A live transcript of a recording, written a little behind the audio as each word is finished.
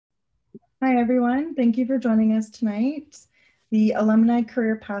Hi, everyone. Thank you for joining us tonight. The Alumni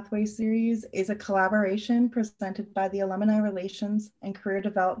Career Pathway Series is a collaboration presented by the Alumni Relations and Career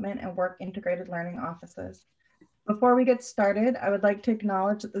Development and Work Integrated Learning Offices. Before we get started, I would like to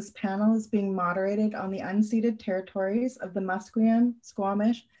acknowledge that this panel is being moderated on the unceded territories of the Musqueam,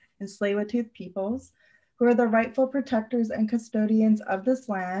 Squamish, and Tsleil-Waututh peoples, who are the rightful protectors and custodians of this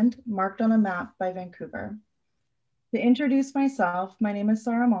land marked on a map by Vancouver. To introduce myself, my name is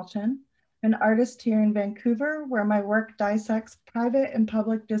Sarah Mulchin, an artist here in Vancouver, where my work dissects private and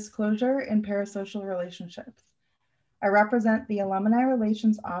public disclosure in parasocial relationships. I represent the Alumni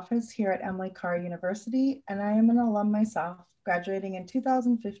Relations Office here at Emily Carr University, and I am an alum myself, graduating in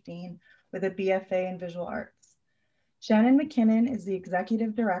 2015 with a BFA in Visual Arts. Shannon McKinnon is the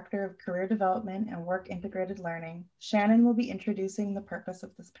Executive Director of Career Development and Work Integrated Learning. Shannon will be introducing the purpose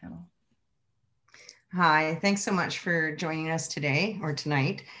of this panel. Hi, thanks so much for joining us today or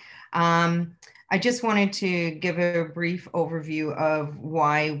tonight. I just wanted to give a brief overview of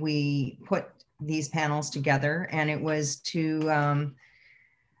why we put these panels together, and it was to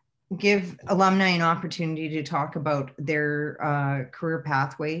give alumni an opportunity to talk about their career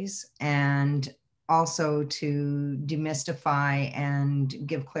pathways and also to demystify and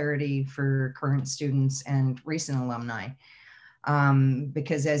give clarity for current students and recent alumni.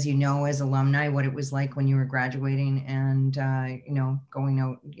 Because as you know, as alumni, what it was like when you were graduating and, going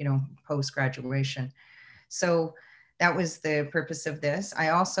out, post-graduation. So that was the purpose of this. I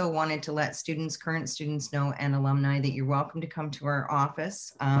also wanted to let students, current students know and alumni that you're welcome to come to our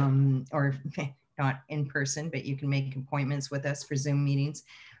office or not in person, but you can make appointments with us for Zoom meetings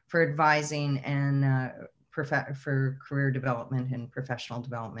for advising and for career development and professional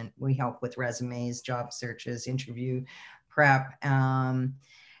development. We help with resumes, job searches, interview prep,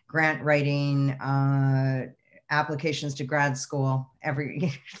 grant writing, applications to grad school,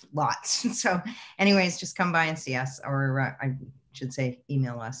 lots. So anyways, just come by and see us, or I should say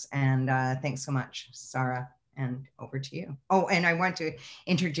email us. And thanks so much, Sarah, and over to you. Oh, and I want to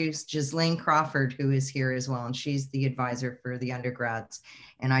introduce Ghislaine Crawford, who is here as well. And she's the advisor for the undergrads,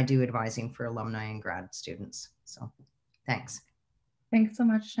 and I do advising for alumni and grad students. So thanks. Thanks so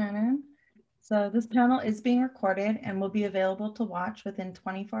much, Shannon. So this panel is being recorded and will be available to watch within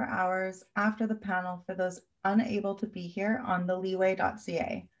 24 hours after the panel for those unable to be here on the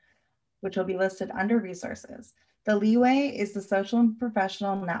leeway.ca, which will be listed under resources. The Leeway is the social and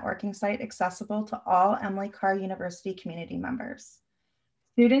professional networking site accessible to all Emily Carr University community members.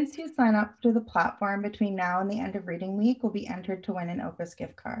 Students who sign up to the platform between now and the end of reading week will be entered to win an Opus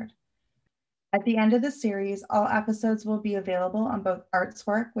gift card. At the end of the series, all episodes will be available on both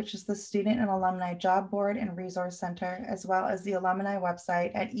Artswork, which is the Student and Alumni Job Board and Resource Center, as well as the alumni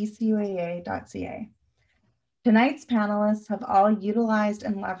website at ecuaa.ca. Tonight's panelists have all utilized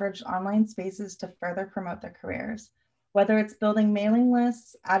and leveraged online spaces to further promote their careers. Whether it's building mailing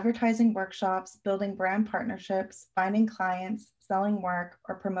lists, advertising workshops, building brand partnerships, finding clients, selling work,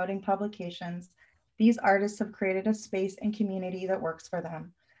 or promoting publications, these artists have created a space and community that works for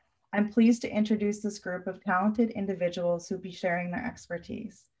them. I'm pleased to introduce this group of talented individuals who'll be sharing their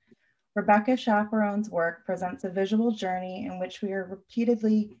expertise. Rebecca Chaperon's work presents a visual journey in which we are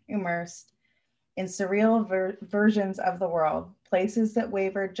repeatedly immersed in surreal versions of the world, places that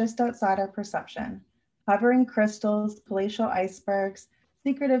waver just outside our perception. Hovering crystals, palatial icebergs,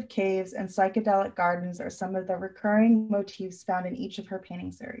 secretive caves, and psychedelic gardens are some of the recurring motifs found in each of her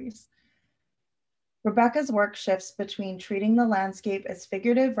painting series. Rebecca's work shifts between treating the landscape as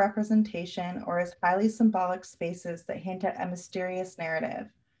figurative representation or as highly symbolic spaces that hint at a mysterious narrative.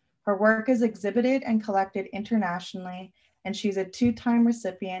 Her work is exhibited and collected internationally, and she's a two-time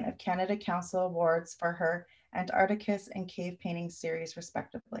recipient of Canada Council Awards for her Antarcticus and Cave Painting series,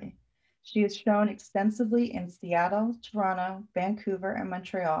 respectively. She is shown extensively in Seattle, Toronto, Vancouver, and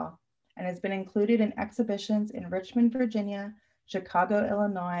Montreal, and has been included in exhibitions in Richmond, Virginia, Chicago,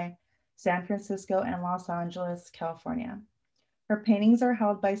 Illinois, San Francisco, and Los Angeles, California. Her paintings are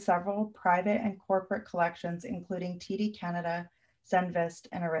held by several private and corporate collections, including TD Canada, Zenvist,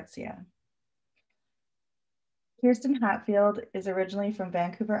 and Aritzia. Kirsten Hatfield is originally from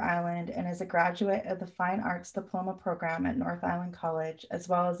Vancouver Island and is a graduate of the Fine Arts Diploma program at North Island College, as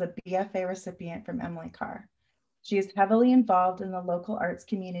well as a BFA recipient from Emily Carr. She is heavily involved in the local arts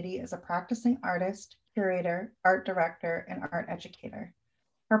community as a practicing artist, curator, art director, and art educator.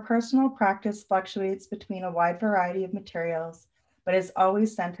 Her personal practice fluctuates between a wide variety of materials, but is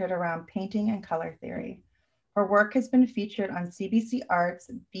always centered around painting and color theory. Her work has been featured on CBC Arts,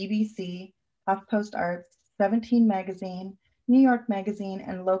 BBC, HuffPost Arts, 17 Magazine, New York Magazine,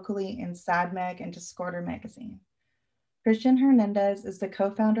 and locally in Sad Mag and Discorder Magazine. Cristian Hernandez is the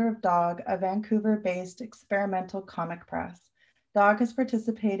co-founder of Dog, a Vancouver-based experimental comic press. Dog has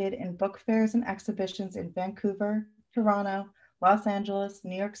participated in book fairs and exhibitions in Vancouver, Toronto, Los Angeles,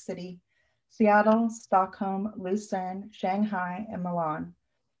 New York City, Seattle, Stockholm, Lucerne, Shanghai, and Milan.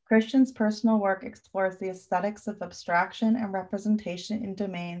 Cristian's personal work explores the aesthetics of abstraction and representation in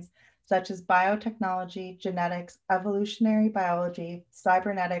domains such as biotechnology, genetics, evolutionary biology,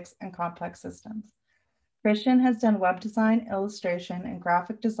 cybernetics, and complex systems. Cristian has done web design, illustration, and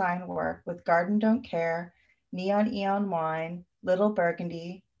graphic design work with Garden Don't Care, Neon Eon Wine, Little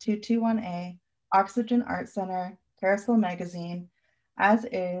Burgundy, 221A, Oxygen Art Center, Carousel Magazine, As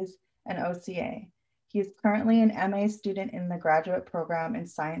Is, and OCA. He is currently an MA student in the graduate program in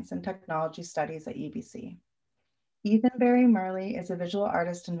Science and Technology Studies at UBC. Ethan Barry Murley is a visual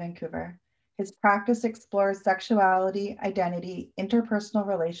artist in Vancouver. His practice explores sexuality, identity, interpersonal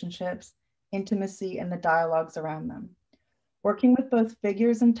relationships, intimacy, and the dialogues around them. Working with both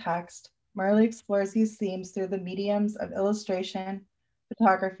figures and text, Murley explores these themes through the mediums of illustration,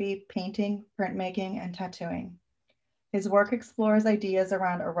 photography, painting, printmaking, and tattooing. His work explores ideas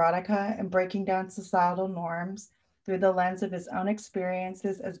around erotica and breaking down societal norms through the lens of his own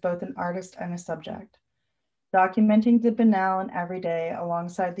experiences as both an artist and a subject. Documenting the banal and everyday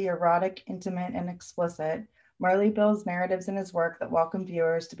alongside the erotic, intimate, and explicit, Murley builds narratives in his work that welcome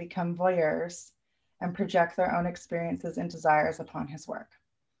viewers to become voyeurs and project their own experiences and desires upon his work.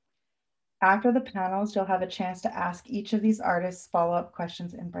 After the panels, you'll have a chance to ask each of these artists follow-up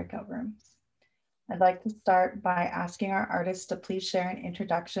questions in breakout rooms. I'd like to start by asking our artists to please share an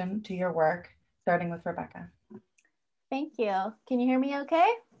introduction to your work, starting with Rebecca. Thank you. Can you hear me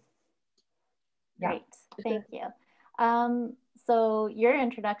okay? Yeah. Great, thank you. So your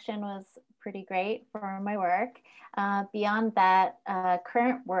introduction was pretty great for my work. Beyond that,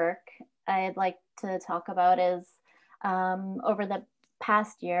 current work I'd like to talk about is over the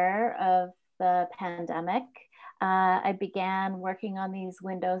past year of the pandemic, I began working on these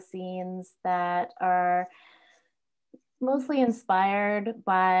window scenes that are mostly inspired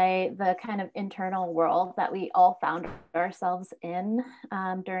by the kind of internal world that we all found ourselves in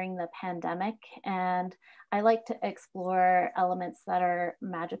during the pandemic. And I like to explore elements that are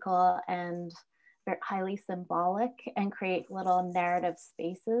magical and highly symbolic and create little narrative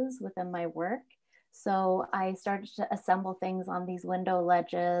spaces within my work. So I started to assemble things on these window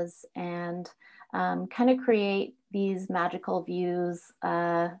ledges and kind of create these magical views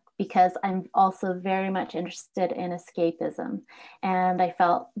because I'm also very much interested in escapism. And I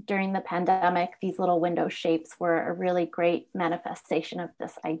felt during the pandemic, these little window shapes were a really great manifestation of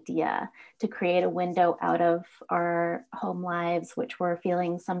this idea to create a window out of our home lives, which were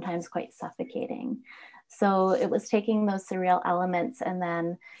feeling sometimes quite suffocating. So it was taking those surreal elements and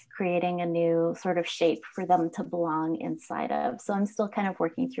then creating a new sort of shape for them to belong inside of. So I'm still kind of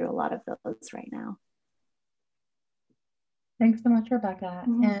working through a lot of those right now. Thanks so much, Rebecca.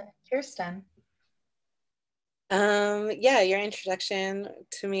 And Kirsten. Yeah, your introduction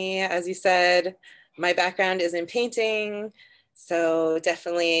to me, as you said, my background is in painting. So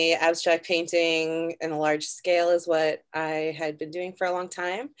definitely abstract painting in a large scale is what I had been doing for a long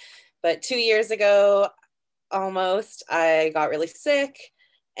time. But 2 years ago, almost, I got really sick,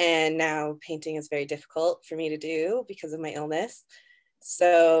 and now painting is very difficult for me to do because of my illness.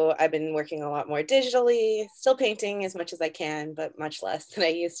 So I've been working a lot more digitally, still painting as much as I can, but much less than I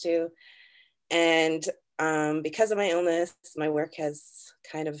used to. And because of my illness, my work has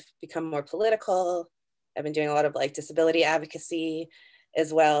kind of become more political. I've been doing a lot of like disability advocacy,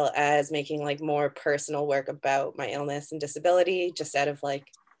 as well as making like more personal work about my illness and disability, just out of like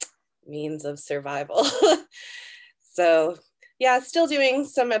means of survival. So yeah, still doing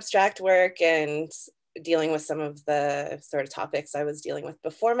some abstract work and dealing with some of the sort of topics I was dealing with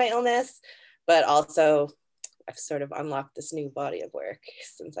before my illness, but also I've sort of unlocked this new body of work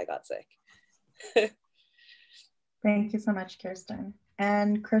since I got sick. Thank you so much, Kirsten.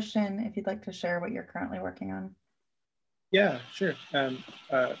 And Cristian, if you'd like to share what you're currently working on. Yeah, sure.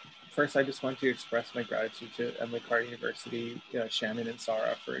 First, I just want to express my gratitude to Emily Carr University, Shannon and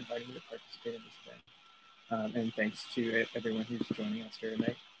Sarah for inviting me to participate in this event. And thanks to everyone who's joining us here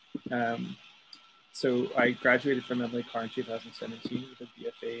tonight. So I graduated from Emily Carr in 2017 with a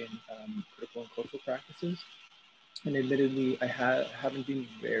BFA in critical and cultural practices. And admittedly, I haven't been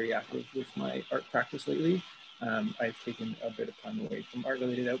very active with my art practice lately. I've taken a bit of time away from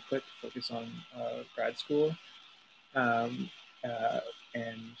art-related output to focus on grad school.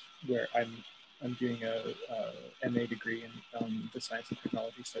 And where I'm doing a MA degree in the Science and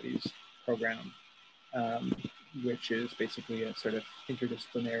Technology Studies program, which is basically a sort of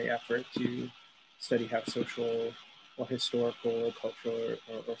interdisciplinary effort to study how social or historical or cultural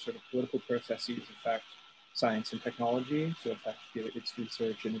or sort of political processes affect science and technology. So affect its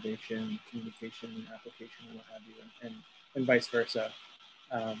research, innovation, communication, application, and what have you, and vice versa.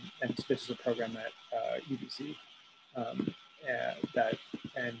 And this is a program at UBC that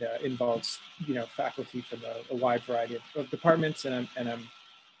involves faculty from a wide variety of departments, and I'm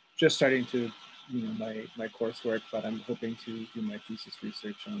just starting to my coursework, but I'm hoping to do my thesis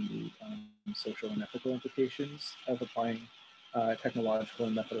research on the social and ethical implications of applying technological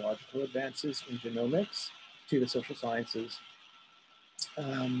and methodological advances in genomics to the social sciences.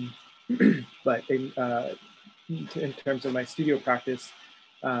 But in terms of my studio practice,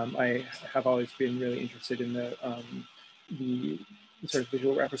 I have always been really interested in the sort of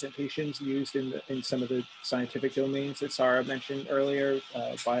visual representations used in some of the scientific domains that Sarah mentioned earlier,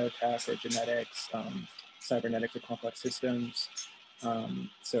 biotech or genetics, cybernetics or complex systems.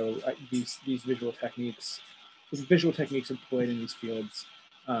 So these visual techniques employed in these fields,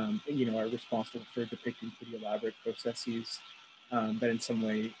 are responsible for depicting pretty elaborate processes that in some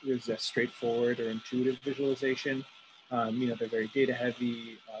way resist straightforward or intuitive visualization. They're very data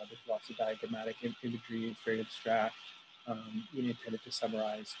heavy. There's lots of diagrammatic imagery. It's very abstract. Intended to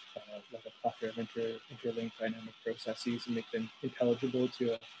summarize like a plethora of interlinked dynamic processes and make them intelligible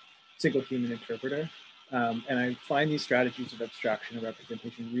to a single human interpreter. And I find these strategies of abstraction and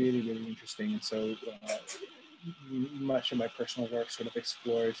representation really, really interesting. And so much of my personal work sort of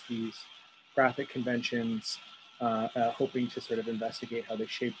explores these graphic conventions, hoping to sort of investigate how they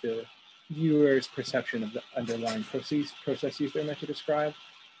shape the viewer's perception of the underlying processes they're meant to describe,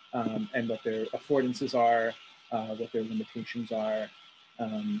 and what their affordances are, what their limitations are,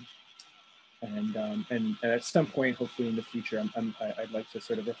 and at some point, hopefully in the future, I'd like to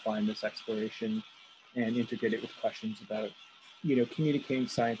sort of refine this exploration and integrate it with questions about, communicating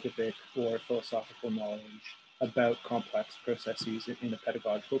scientific or philosophical knowledge about complex processes in a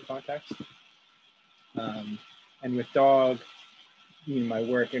pedagogical context. And with DOG, my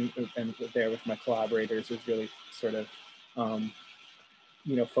work and there with my collaborators is really sort of,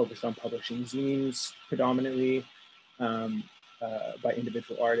 focused on publishing zines predominantly by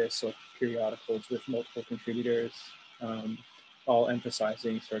individual artists or periodicals with multiple contributors, all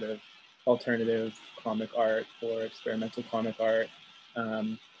emphasizing sort of alternative comic art or experimental comic art,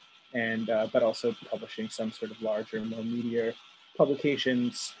 but also publishing some sort of larger, more meatier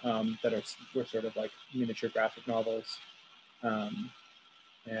publications that were sort of like miniature graphic novels. Yeah,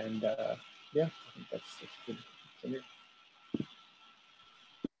 I think that's good summary.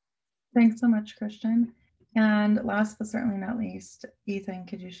 Thanks so much, Christian. And last but certainly not least, Ethan,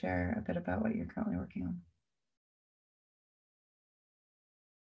 could you share a bit about what you're currently working on?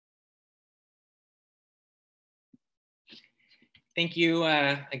 Thank you.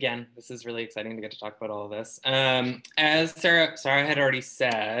 Again, this is really exciting to get to talk about all of this. As Sarah had already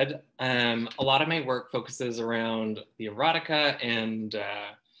said, a lot of my work focuses around the erotica and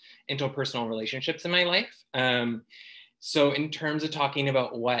interpersonal relationships in my life. So in terms of talking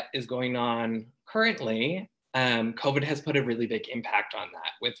about what is going on currently, COVID has put a really big impact on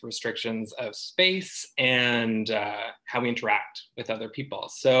that with restrictions of space and how we interact with other people.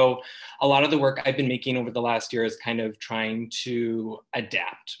 So a lot of the work I've been making over the last year is kind of trying to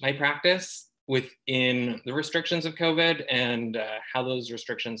adapt my practice within the restrictions of COVID and how those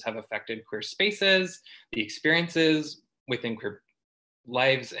restrictions have affected queer spaces, the experiences within queer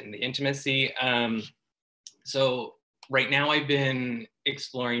lives and the intimacy. So right now I've been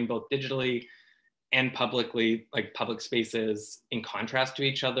exploring both digitally and publicly, like public spaces in contrast to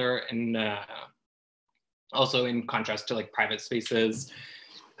each other, and also in contrast to like private spaces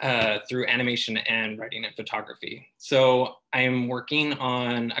through animation and writing and photography. So I'm working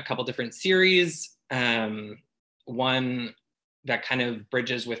on a couple different series. One that kind of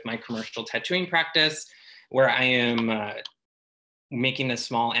bridges with my commercial tattooing practice, where I am making a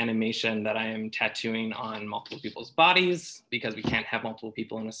small animation that I am tattooing on multiple people's bodies, because we can't have multiple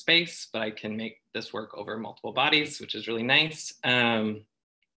people in a space, but I can make this work over multiple bodies, which is really nice. And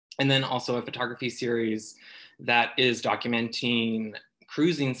then also a photography series that is documenting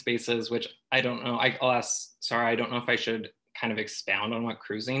cruising spaces, which I don't know, I'll ask Sarah, I don't know if I should kind of expound on what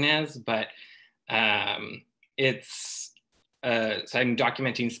cruising is, but so I'm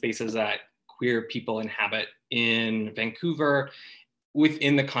documenting spaces that queer people inhabit in Vancouver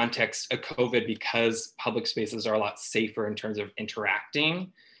within the context of COVID, because public spaces are a lot safer in terms of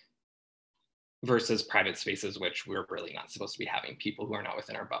interacting versus private spaces, which we're really not supposed to be having people who are not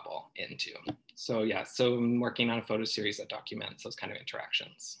within our bubble into. So yeah, so I'm working on a photo series that documents those kind of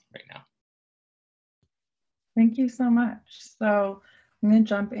interactions right now. Thank you so much. So I'm going to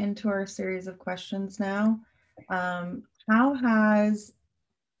jump into our series of questions now. How has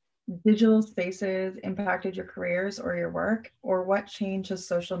digital spaces impacted your careers or your work, or what change has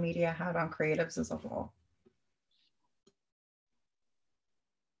social media had on creatives as a whole?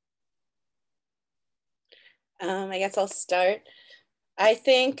 I guess I'll start. I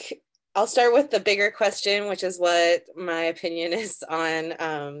think I'll start with the bigger question, which is what my opinion is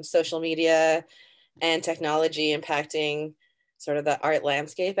on social media and technology impacting sort of the art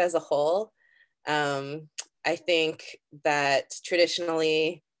landscape as a whole. I think that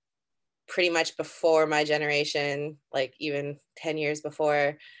traditionally, pretty much before my generation, like even 10 years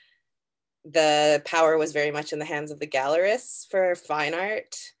before, the power was very much in the hands of the gallerists for fine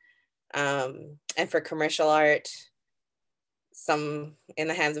art, and for commercial art, some in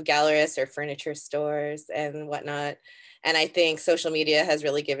the hands of gallerists or furniture stores and whatnot. And I think social media has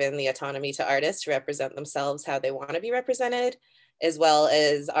really given the autonomy to artists to represent themselves how they want to be represented, as well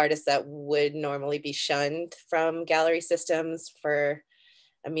as artists that would normally be shunned from gallery systems for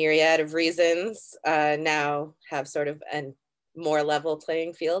a myriad of reasons, now have sort of a more level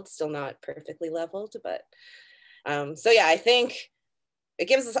playing field, still not perfectly leveled, but so yeah, I think it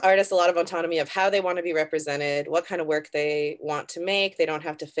gives us artists a lot of autonomy of how they want to be represented, what kind of work they want to make. They don't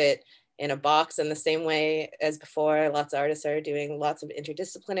have to fit in a box in the same way as before. Lots of artists are doing lots of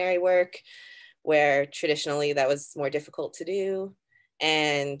interdisciplinary work where traditionally that was more difficult to do.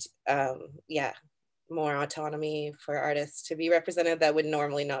 And yeah, more autonomy for artists to be represented that would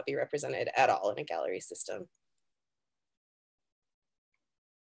normally not be represented at all in a gallery system.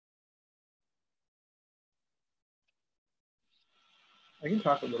 I can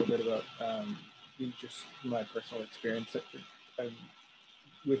talk a little bit about just my personal experience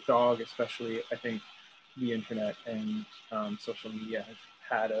with Dog, especially. I think the internet and social media has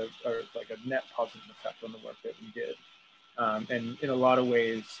had a net positive effect on the work that we did, and in a lot of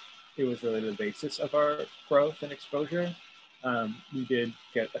ways, it was really the basis of our growth and exposure. We did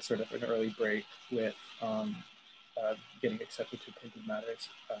get a sort of an early break with getting accepted to Painted Matters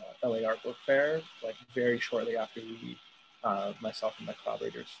LA Art Book Fair, like very shortly after we, myself and my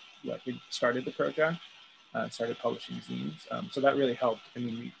collaborators, we started the project, started publishing zines. So that really helped. I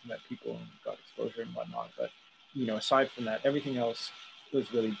mean, we met people and got exposure and whatnot. But aside from that, everything else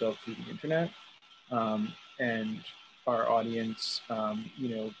was really built through the internet, and our audience,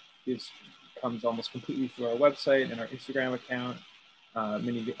 comes almost completely through our website and our Instagram account.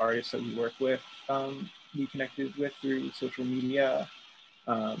 Many of the artists that we work with, we connected with through social media.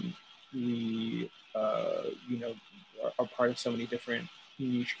 We, are part of so many different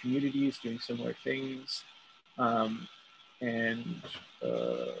niche communities doing similar things. And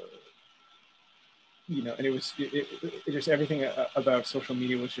it was just everything about social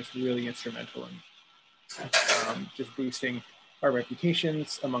media was just really instrumental in just boosting our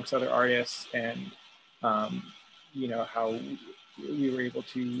reputations amongst other artists, and how we were able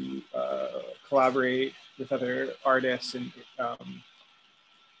to collaborate with other artists, and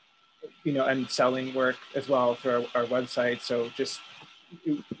and selling work as well through our website. So just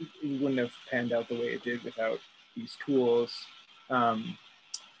it wouldn't have panned out the way it did without these tools.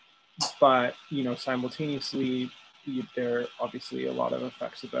 But simultaneously, there are obviously a lot of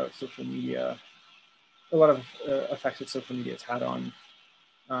effects about social media, a lot of effects that social media has had on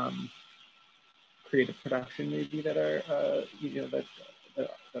creative production, maybe that are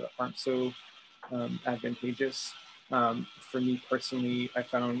that aren't so advantageous. For me personally, I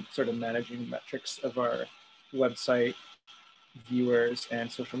found sort of managing metrics of our website viewers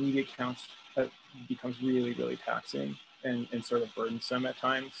and social media accounts becomes really, really taxing and sort of burdensome at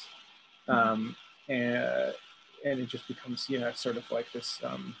times. And it just becomes, sort of like this,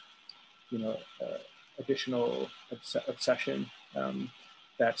 additional obsession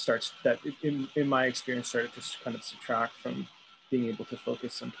that in my experience started to kind of subtract from being able to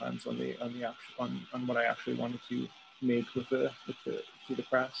focus sometimes on what I actually wanted to make through the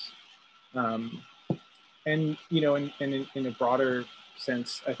press. And in a broader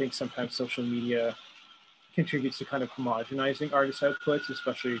sense, I think sometimes social media contributes to kind of homogenizing artists' outputs,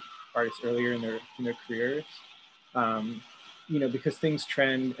 especially artists earlier in their careers. Because things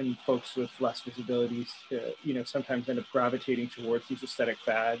trend and folks with less visibility, sometimes end up gravitating towards these aesthetic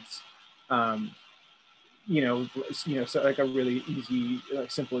fads. So like a really easy,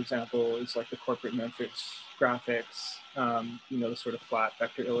 simple example is like the corporate Memphis graphics, the sort of flat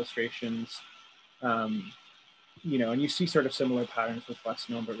vector illustrations, and you see sort of similar patterns with less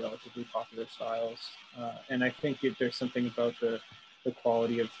known but relatively popular styles. And I think there's something about the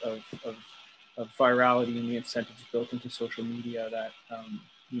quality of virality and the incentives built into social media that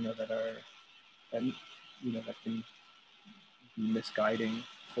that can be misguiding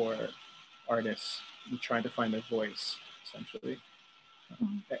for artists. trying to find their voice, essentially.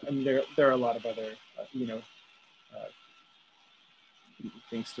 And there are a lot of other,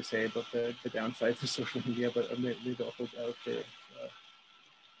 things to say about the downsides of social media, but maybe I'll hold out for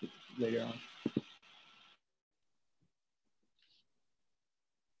later on.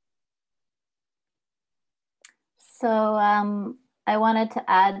 So I wanted to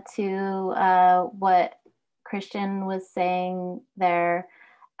add to what Cristian was saying there,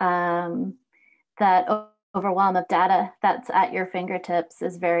 that overwhelm of data that's at your fingertips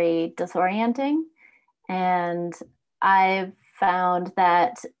is very disorienting. And I've found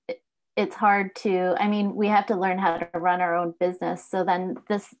that it's hard to, I mean, we have to learn how to run our own business. So then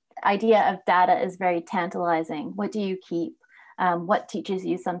this idea of data is very tantalizing. What do you keep? What teaches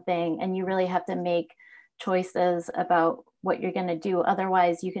you something? And you really have to make choices about what you're going to do.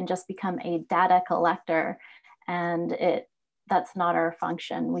 Otherwise, you can just become a data collector, and that's not our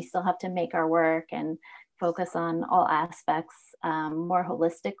function. We still have to make our work and focus on all aspects more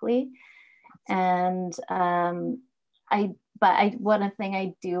holistically. And one thing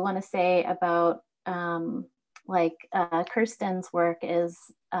I do want to say about Kirsten's work is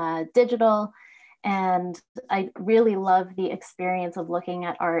digital. And I really love the experience of looking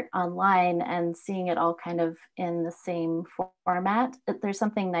at art online and seeing it all kind of in the same format. There's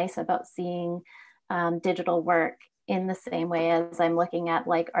something nice about seeing digital work in the same way as I'm looking at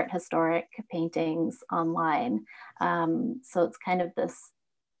like art historic paintings online. So it's kind of this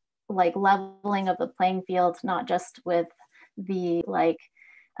like leveling of the playing field, not just with the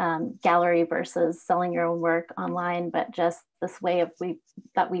gallery versus selling your own work online, but just this way of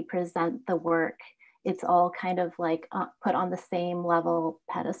that we present the work. It's all kind of like put on the same level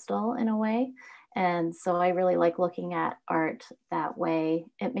pedestal in a way. And so I really like looking at art that way.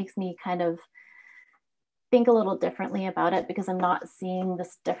 It makes me kind of think a little differently about it because I'm not seeing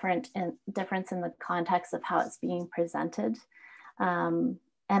this difference in the context of how it's being presented.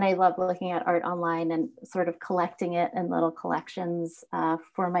 And I love looking at art online and sort of collecting it in little collections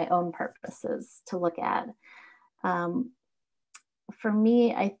for my own purposes to look at. For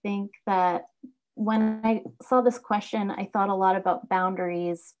me, I think that when I saw this question, I thought a lot about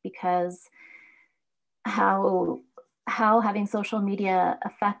boundaries, because how having social media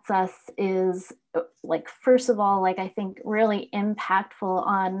affects us is like, first of all, like I think really impactful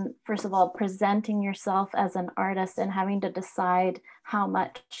on, first of all, presenting yourself as an artist and having to decide how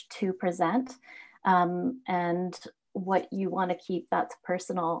much to present and what you want to keep that's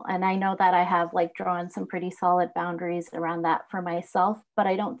personal. And I know that I have like drawn some pretty solid boundaries around that for myself, but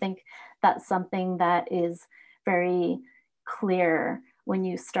I don't think that's something that is very clear when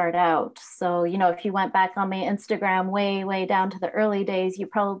you start out. So, you know, if you went back on my Instagram way down to the early days, you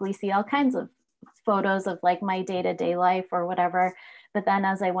probably see all kinds of photos of like my day-to-day life or whatever. But then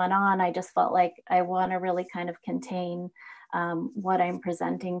as I went on, I just felt like I want to really kind of contain what I'm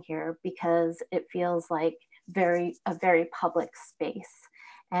presenting here, because it feels like a very public space.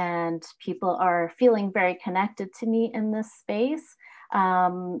 And people are feeling very connected to me in this space,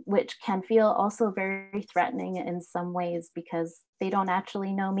 which can feel also very threatening in some ways, because they don't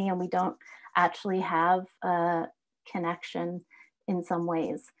actually know me and we don't actually have a connection in some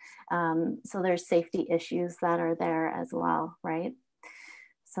ways. So there's safety issues that are there as well, right?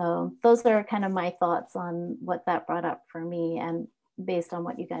 So those are kind of my thoughts on what that brought up for me, and based on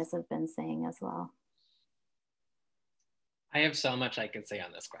what you guys have been saying as well. I have so much I could say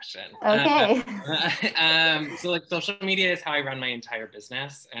on this question. Okay. So like social media is how I run my entire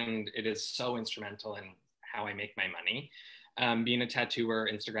business, and it is so instrumental in how I make my money. Being a tattooer,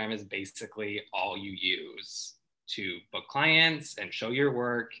 Instagram is basically all you use to book clients and show your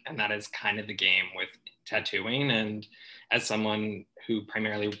work. And that is kind of the game with tattooing. And as someone who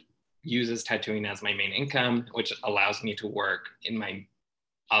primarily uses tattooing as my main income, which allows me to work in my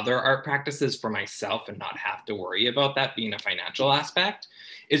other art practices for myself and not have to worry about that being a financial aspect,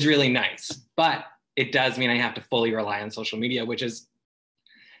 is really nice. But it does mean I have to fully rely on social media, which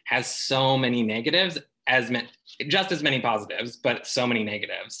has so many negatives, just as many positives, but so many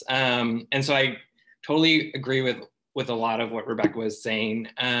negatives. And so I totally agree with a lot of what Rebecca was saying.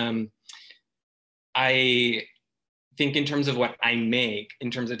 I think in terms of what I make in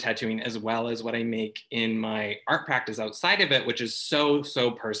terms of tattooing, as well as what I make in my art practice outside of it, which is so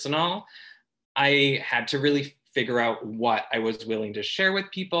personal, I had to really figure out what I was willing to share with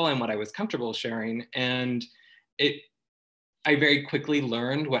people and what I was comfortable sharing. And I very quickly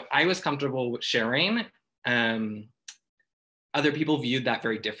learned what I was comfortable with sharing. Other people viewed that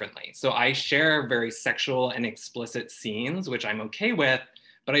very differently. So I share very sexual and explicit scenes, which I'm okay with,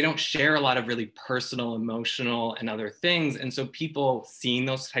 but I don't share a lot of really personal, emotional, and other things. And so people seeing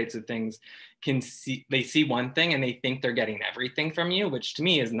those types of things they see one thing and they think they're getting everything from you, which to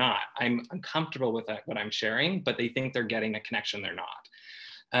me is not. I'm uncomfortable with what I'm sharing, but they think they're getting a connection they're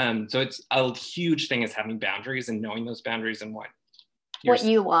not. So it's a huge thing is having boundaries and knowing those boundaries and what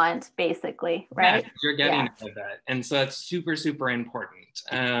you want, basically, right? Yeah, you're getting out of it. And so that's super, super important.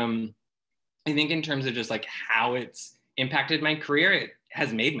 I think in terms of just like how it's impacted my career, it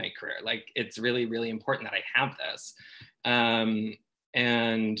has made my career. Like, it's really, really important that I have this.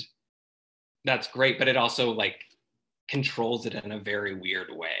 And that's great, but it also like controls it in a very weird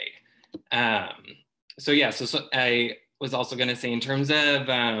way. So I was also going to say, in terms of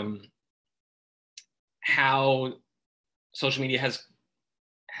how social media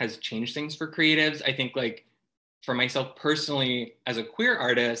has changed things for creatives, I think, like, for myself personally, as a queer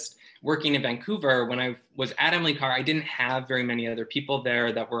artist working in Vancouver, when I was at Emily Carr, I didn't have very many other people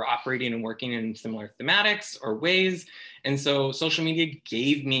there that were operating and working in similar thematics or ways. And so social media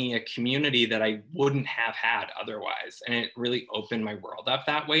gave me a community that I wouldn't have had otherwise. And it really opened my world up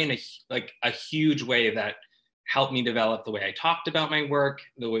that way, in a huge way that helped me develop the way I talked about my work,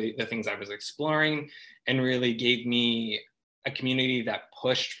 the things I was exploring, and really gave me a community that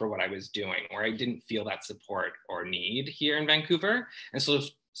pushed for what I was doing, where I didn't feel that support or need here in Vancouver. And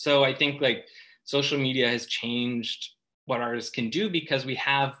so I think, like, social media has changed what artists can do, because we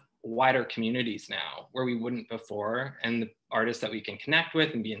have wider communities now where we wouldn't before, and the artists that we can connect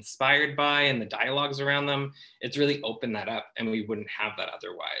with and be inspired by and the dialogues around them, it's really opened that up, and we wouldn't have that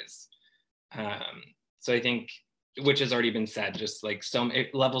otherwise. So I think, which has already been said, just like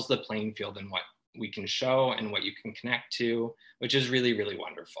it levels the playing field in what we can show and what you can connect to, which is really, really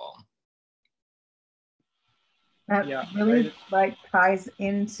wonderful. That really ties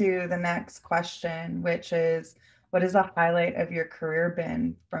into the next question, which is, what is the highlight of your career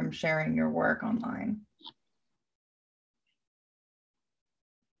been from sharing your work online?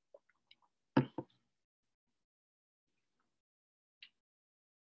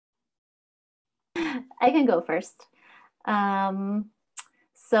 I can go first.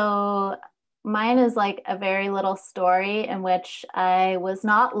 So mine is like a very little story in which I was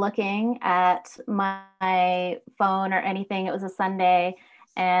not looking at my phone or anything. It was a Sunday,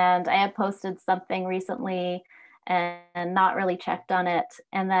 and I had posted something recently and not really checked on it.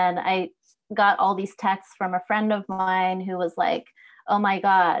 And then I got all these texts from a friend of mine who was like, "Oh my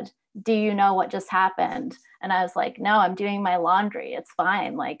God, do you know what just happened?" And I was like, "No, I'm doing my laundry. It's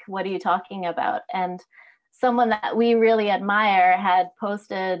fine. Like, what are you talking about?" And someone that we really admire had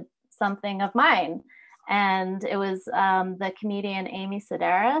posted something of mine. And it was the comedian Amy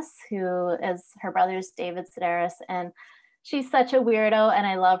Sedaris, who is, her brother's David Sedaris. And she's such a weirdo, and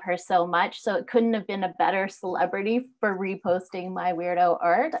I love her so much. So it couldn't have been a better celebrity for reposting my weirdo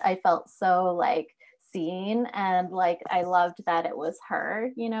art. I felt so like seen, and like I loved that it was her,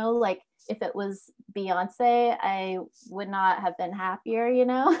 you know, like if it was Beyonce, I would not have been happier, you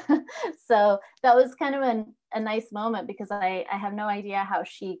know. So that was kind of a nice moment, because I have no idea how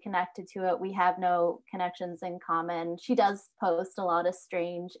she connected to it. We have no connections in common. She does post a lot of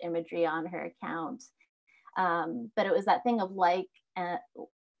strange imagery on her account. But it was that thing of like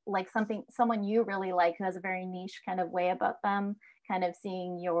someone you really like, who has a very niche kind of way about them, kind of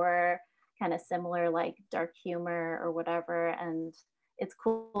seeing your kind of similar like dark humor or whatever. And it's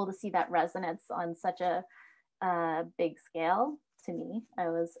cool to see that resonance on such a big scale. To me, I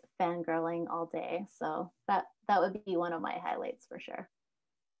was fangirling all day. So that would be one of my highlights for sure.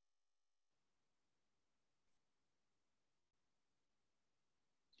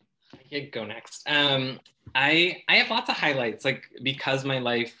 I could go next. I have lots of highlights, like, because my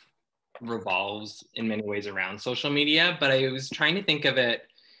life revolves in many ways around social media, but I was trying to think of it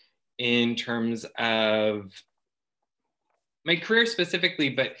in terms of my career specifically,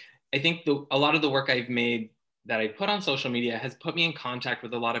 but I think a lot of the work I've made that I put on social media has put me in contact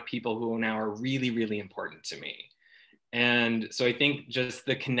with a lot of people who now are really, really important to me. And so I think just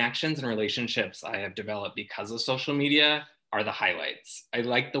the connections and relationships I have developed because of social media are the highlights. I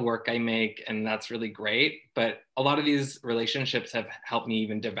like the work I make, and that's really great, but a lot of these relationships have helped me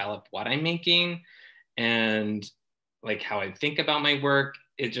even develop what I'm making and like how I think about my work.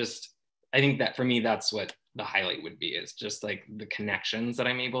 I think that for me, that's what the highlight would be, is just like the connections that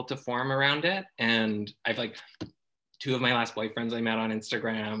I'm able to form around it. And I've like 2 of my last boyfriends I met on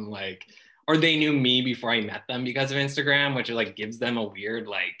Instagram, like, or they knew me before I met them because of Instagram, which like gives them a weird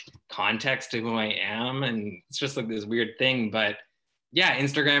like context to who I am. And it's just like this weird thing. But yeah,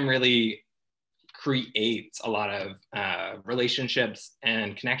 Instagram really creates a lot of relationships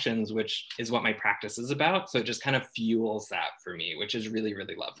and connections, which is what my practice is about. So it just kind of fuels that for me, which is really,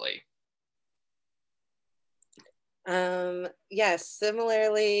 really lovely. Yes,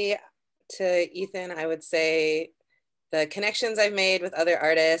 similarly to Ethan, I would say the connections I've made with other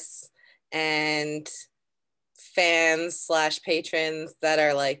artists and fans slash patrons that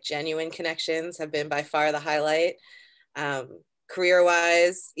are like genuine connections have been by far the highlight.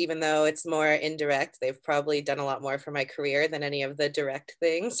 Career-wise, even though it's more indirect, they've probably done a lot more for my career than any of the direct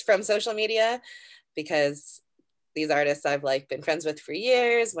things from social media, because these artists I've like been friends with for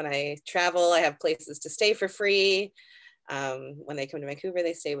years. When I travel, I have places to stay for free. When they come to Vancouver,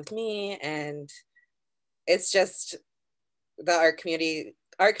 they stay with me, and it's just the art community.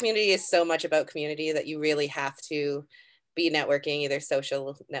 Art community is so much about community that you really have to be networking, either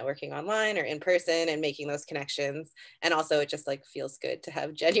social networking online or in person, and making those connections. And also it just like feels good to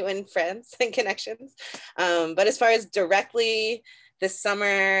have genuine friends and connections. But as far as directly, this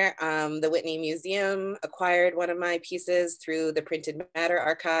summer, the Whitney Museum acquired one of my pieces through the Printed Matter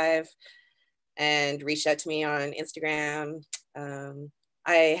archive and reached out to me on Instagram.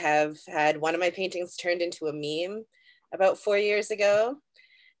 I have had one of my paintings turned into a meme about 4 years ago.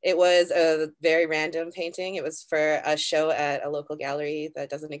 It was a very random painting. It was for a show at a local gallery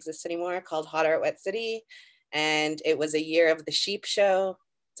that doesn't exist anymore called Hot Art Wet City. And it was a year of the sheep show.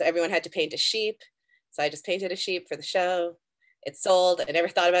 So everyone had to paint a sheep. So I just painted a sheep for the show. It sold. I never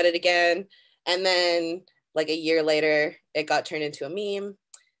thought about it again. And then like a year later, it got turned into a meme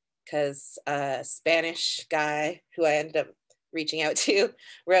because a Spanish guy who I ended up reaching out to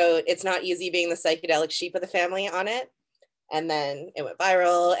wrote, "It's not easy being the psychedelic sheep of the family" on it. And then it went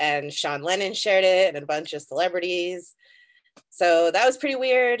viral, and Sean Lennon shared it, and a bunch of celebrities. So that was pretty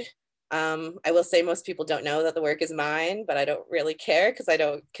weird. I will say most people don't know that the work is mine, but I don't really care because I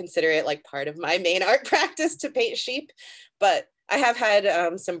don't consider it like part of my main art practice to paint sheep. But I have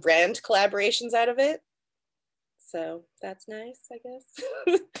had some brand collaborations out of it. So that's nice, I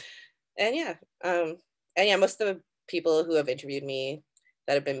guess. And yeah, most of the people who have interviewed me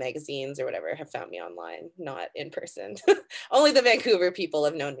that have been magazines or whatever have found me online, not in person. Only the Vancouver people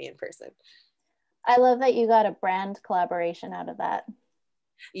have known me in person. I love that you got a brand collaboration out of that.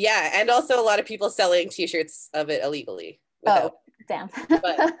 Yeah, and also a lot of people selling t-shirts of it illegally. Oh, damn.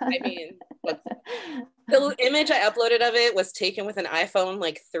 But I mean, look, the image I uploaded of it was taken with an iPhone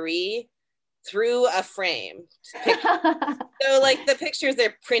like 3 through a frame. So like the pictures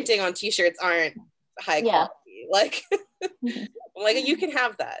they're printing on t-shirts aren't high quality. Like, like you can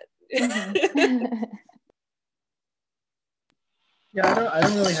have that. Yeah, I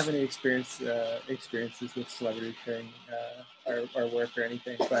don't really have any experiences with celebrity sharing our work or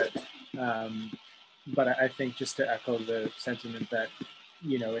anything, but I think just to echo the sentiment that,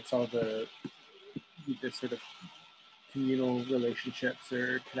 you know, it's all the sort of communal relationships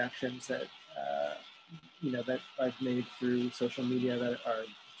or connections that you know, that I've made through social media that are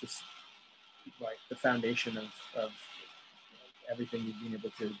just like the foundation of everything you've been able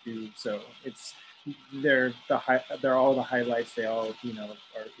to do. So they're all the highlights. They all, you know,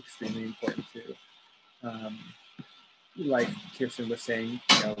 are extremely important to. Like Kirsten was saying,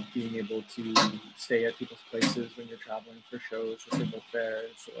 you know, being able to stay at people's places when you're traveling for shows or for book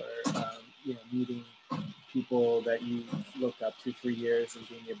fairs, or you know, meeting people that you've looked up to for years and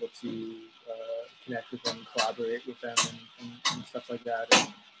being able to connect with them and collaborate with them and stuff like that.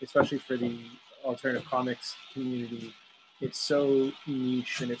 And especially for the alternative comics community, it's so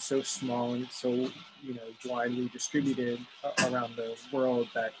niche and it's so small and it's so, you know, widely distributed around the world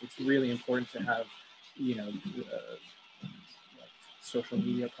that it's really important to have, you know, like social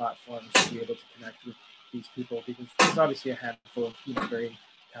media platforms to be able to connect with these people, because there's obviously a handful of, you know, very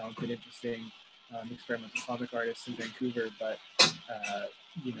talented, interesting experimental comic artists in Vancouver, but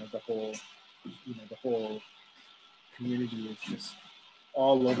you know, the whole community is just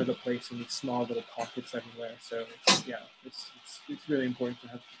all over the place in these small little pockets everywhere. So it's really important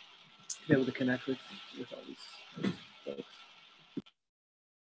to be able to connect with all these folks.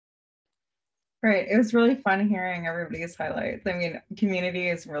 Right. It was really fun hearing everybody's highlights. I mean, community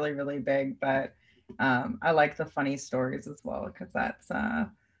is really, really big, but I like the funny stories as well, because that's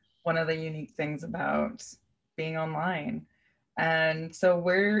one of the unique things about being online. And so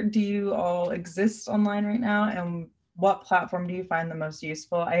where do you all exist online right now, and what platform do you find the most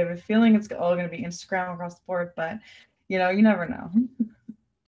useful? I have a feeling it's all going to be Instagram across the board, but you know, you never know.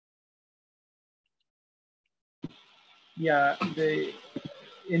 Yeah, the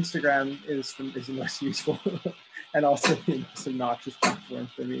Instagram is the most useful and also the most obnoxious platform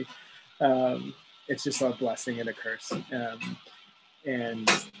for me. It's just a blessing and a curse. And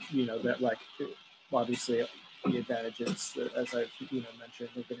you know, that, like, obviously the advantages, as I've, you know, mentioned,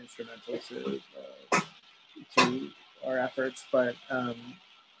 have been instrumental to our efforts, but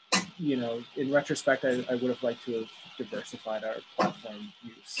you know, in retrospect, I would have liked to have diversified our platform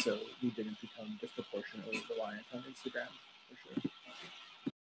use so we didn't become disproportionately reliant on Instagram, for sure.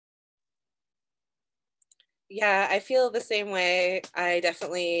 Yeah, I feel the same way. I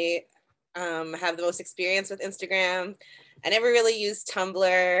definitely have the most experience with Instagram. I never really used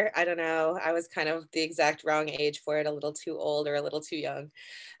Tumblr. I don't know. I was kind of the exact wrong age for it, a little too old or a little too young.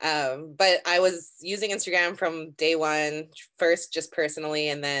 But I was using Instagram from day one, first just personally,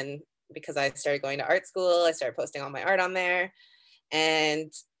 and then because I started going to art school, I started posting all my art on there.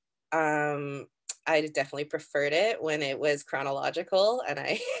 And I definitely preferred it when it was chronological, and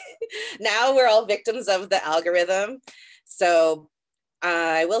I now we're all victims of the algorithm. So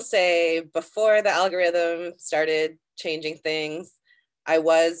I will say, before the algorithm started changing things, I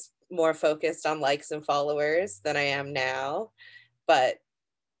was more focused on likes and followers than I am now. But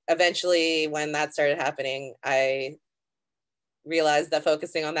eventually, when that started happening, I realized that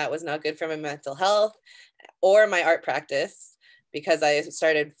focusing on that was not good for my mental health or my art practice, because I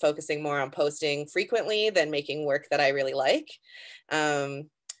started focusing more on posting frequently than making work that I really like.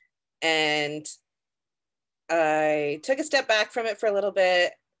 And I took a step back from it for a little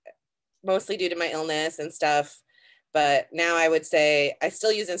bit, mostly due to my illness and stuff. But now I would say I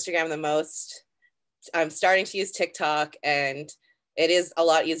still use Instagram the most. I'm starting to use TikTok, and it is a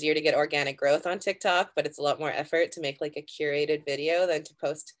lot easier to get organic growth on TikTok, but it's a lot more effort to make like a curated video than to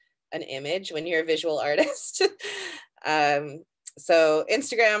post an image when you're a visual artist. So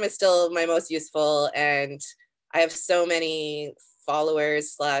Instagram is still my most useful, and I have so many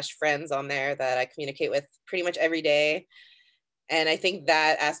followers / friends on there that I communicate with pretty much every day. And I think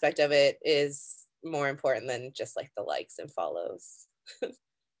that aspect of it is more important than just like the likes and follows.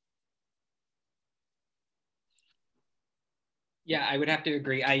 Yeah, I would have to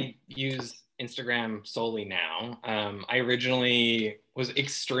agree. I use Instagram solely now. I originally was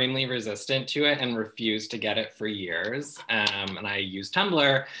extremely resistant to it and refused to get it for years. And I used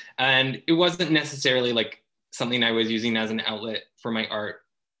Tumblr, and it wasn't necessarily like something I was using as an outlet for my art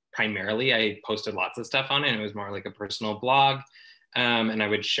primarily. I posted lots of stuff on it, and it was more like a personal blog. And I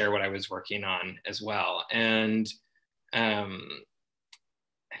would share what I was working on as well. And I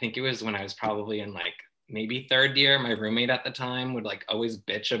think it was when I was probably in like maybe third year, my roommate at the time would like always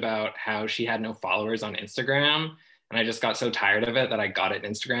bitch about how she had no followers on Instagram. And I just got so tired of it that I got it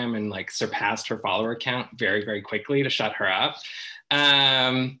Instagram and like surpassed her follower count very, very quickly to shut her up.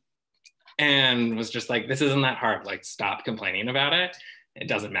 And was just like, this isn't that hard. Like, stop complaining about it. It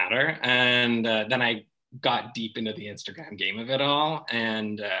doesn't matter. And then I got deep into the Instagram game of it all.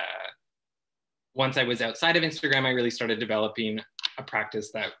 And once I was outside of Instagram, I really started developing a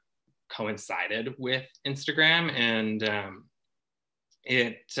practice that coincided with Instagram. And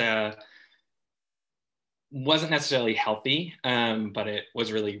it wasn't necessarily healthy, but it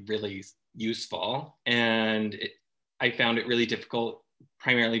was really, really useful. And I found it really difficult,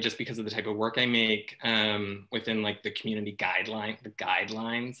 primarily just because of the type of work I make within like the community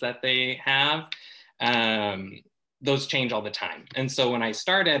guidelines that they have. Those change all the time. And so when I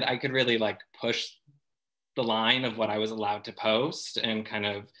started, I could really like push the line of what I was allowed to post, and kind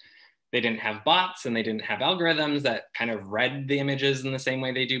of, they didn't have bots and they didn't have algorithms that kind of read the images in the same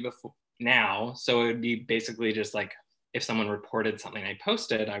way they do before now. So it would be basically just like, if someone reported something I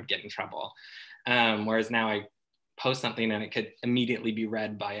posted, I would get in trouble. Whereas now I post something and it could immediately be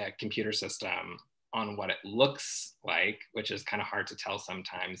read by a computer system on what it looks like, which is kind of hard to tell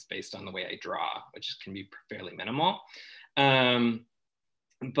sometimes based on the way I draw, which can be fairly minimal.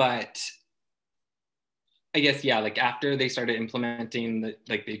 But I guess, yeah, like after they started implementing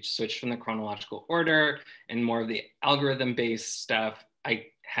like they switched from the chronological order and more of the algorithm-based stuff, I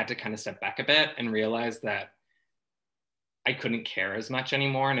had to kind of step back a bit and realize that I couldn't care as much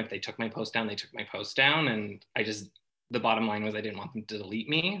anymore. And if they took my post down, they took my post down. And the bottom line was I didn't want them to delete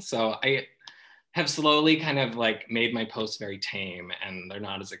me. So I have slowly kind of like made my posts very tame, and they're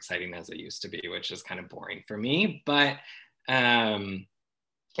not as exciting as they used to be, which is kind of boring for me. But it's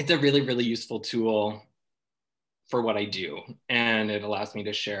a really, really useful tool for what I do. And it allows me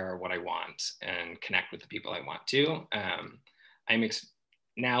to share what I want and connect with the people I want to. I'm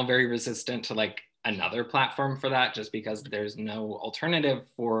now very resistant to like another platform for that, just because there's no alternative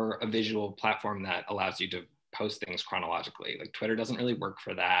for a visual platform that allows you to post things chronologically. Like Twitter doesn't really work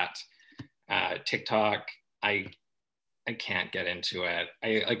for that. TikTok, I can't get into it.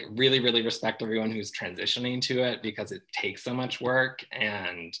 I like really, really respect everyone who's transitioning to it, because it takes so much work.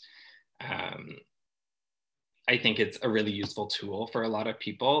 And I think it's a really useful tool for a lot of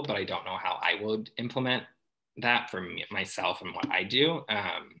people, but I don't know how I would implement that for myself and what I do.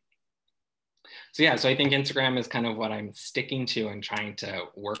 yeah, so I think Instagram is kind of what I'm sticking to and trying to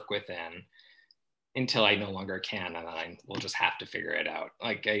work within until I no longer can, and then I will just have to figure it out.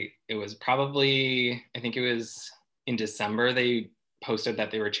 Like it was probably, I think it was in December, they posted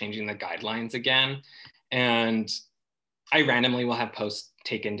that they were changing the guidelines again. And I randomly will have posts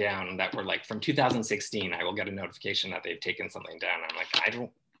taken down that were like from 2016. I will get a notification that they've taken something down. I'm like,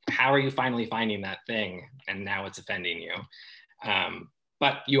 how are you finally finding that thing? And now it's offending you.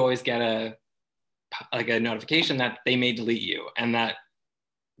 But you always get a notification that they may delete you, and that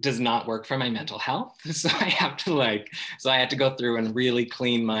does not work for my mental health. So I have to go through and really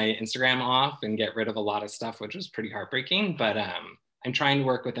clean my Instagram off and get rid of a lot of stuff, which was pretty heartbreaking. But I'm trying to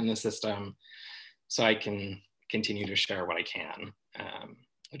work within the system so I can continue to share what I can,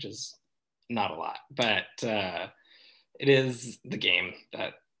 which is not a lot, but it is the game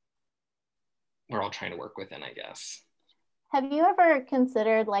that we're all trying to work within, I guess. Have you ever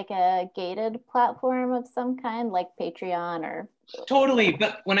considered like a gated platform of some kind, like Patreon or? Totally,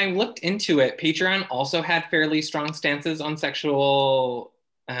 but when I looked into it, Patreon also had fairly strong stances on sexual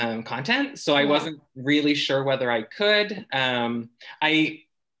content, so I wasn't really sure whether I could. I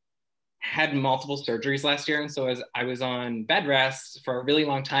had multiple surgeries last year, and so as I was on bed rest for a really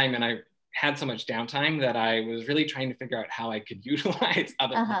long time, and I had so much downtime that I was really trying to figure out how I could utilize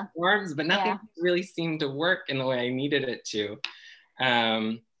other platforms, but nothing really seemed to work in the way I needed it to.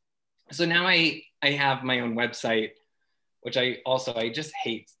 So now I have my own website, which I just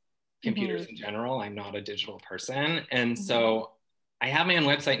hate computers in general. I'm not a digital person. And so I have my own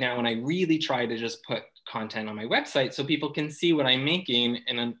website now, and I really try to just put content on my website so people can see what I'm making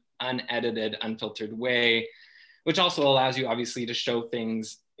in an unedited, unfiltered way, which also allows you obviously to show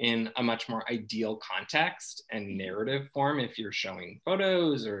things in a much more ideal context and narrative form. If you're showing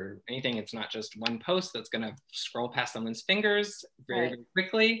photos or anything, it's not just one post that's gonna scroll past someone's fingers very, very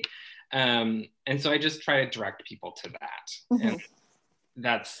quickly. And so I just try to direct people to that. And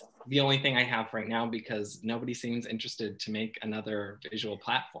that's the only thing I have right now, because nobody seems interested to make another visual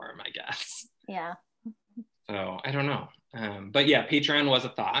platform, I guess. Yeah. So I don't know. But yeah, Patreon was a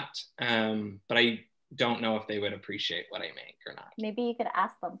thought, but I don't know if they would appreciate what I make or not. Maybe you could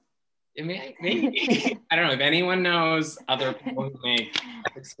ask them. Maybe. I don't know if anyone knows other people who make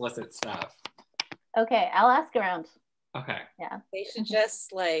explicit stuff. Okay, I'll ask around. Okay. Yeah. They should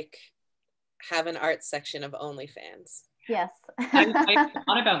just like have an art section of OnlyFans. Yes. I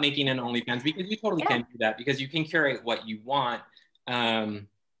thought about making an OnlyFans, because you totally can do that, because you can curate what you want.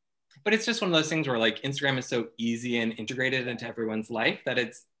 But it's just one of those things where like Instagram is so easy and integrated into everyone's life that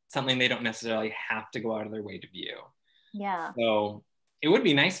it's something they don't necessarily have to go out of their way to view. Yeah. So it would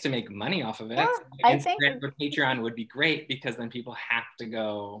be nice to make money off of it. Yeah, Instagram or Patreon would be great, because then people have to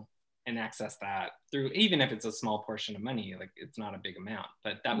go and access that through, even if it's a small portion of money, like it's not a big amount,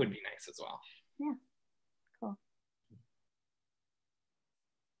 but that would be nice as well. Yeah, cool.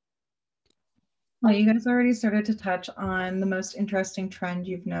 Well, you guys already started to touch on the most interesting trend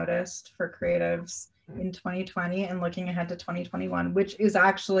you've noticed for creatives in 2020 and looking ahead to 2021, which is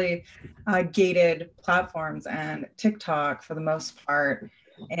actually gated platforms and TikTok for the most part.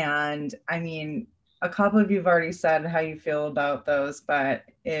 And I mean, a couple of you have already said how you feel about those, but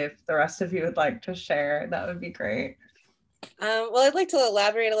if the rest of you would like to share, that would be great. Well, I'd like to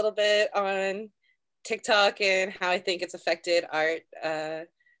elaborate a little bit on TikTok and how I think it's affected art,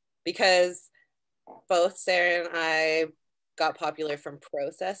 because both Sarah and I got popular from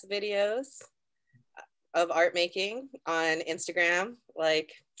process videos of art making on Instagram,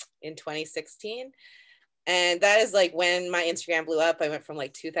 like in 2016. And that is like when my Instagram blew up. I went from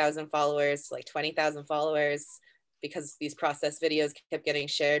like 2,000 followers to like 20,000 followers, because these process videos kept getting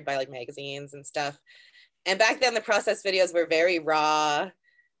shared by like magazines and stuff. And back then the process videos were very raw,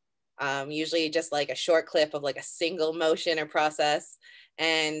 usually just like a short clip of like a single motion or process.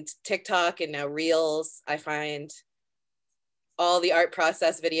 And TikTok and now Reels, I find all the art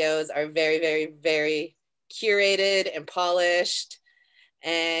process videos are very, very, very curated and polished.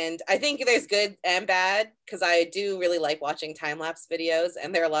 And I think there's good and bad, because I do really like watching time-lapse videos,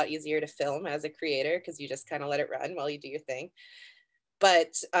 and they're a lot easier to film as a creator because you just kind of let it run while you do your thing.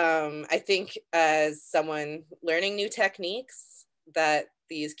 But I think as someone learning new techniques, that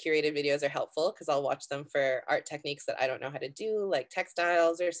these curated videos are helpful, because I'll watch them for art techniques that I don't know how to do, like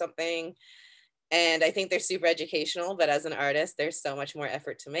textiles or something. And I think they're super educational, but as an artist, there's so much more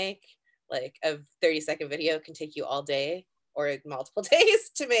effort to make. Like a 30-second video can take you all day or multiple days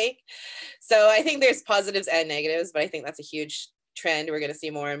to make. So I think there's positives and negatives, but I think that's a huge trend we're going to see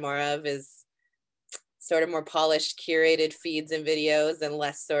more and more of, is sort of more polished, curated feeds and videos, and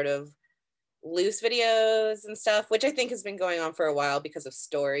less sort of loose videos and stuff, which I think has been going on for a while because of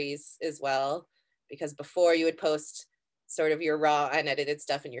stories as well. because before you would post sort of your raw unedited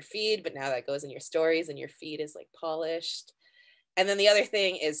stuff in your feed, but now that goes in your stories and your feed is like polished. And then the other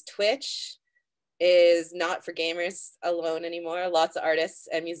thing is Twitch is not for gamers alone anymore. Lots of artists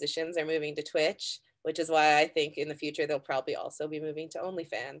and musicians are moving to Twitch, which is why I think in the future they'll probably also be moving to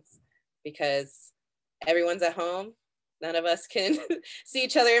OnlyFans, because everyone's at home. None of us can see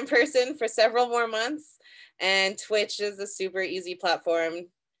each other in person for several more months. And Twitch is a super easy platform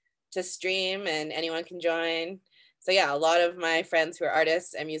to stream and anyone can join. So yeah, a lot of my friends who are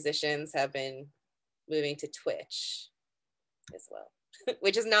artists and musicians have been moving to Twitch as well,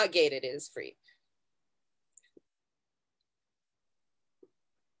 which is not gated, it is free.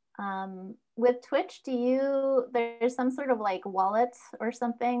 With Twitch, there's some sort of like wallet or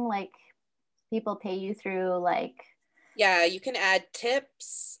something, like people pay you through like? Yeah, you can add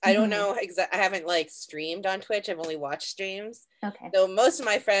tips. I don't know I haven't like streamed on Twitch. I've only watched streams. Okay. So most of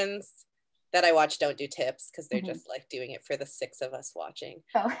my friends that I watch don't do tips because they're just like doing it for the 6 of us watching.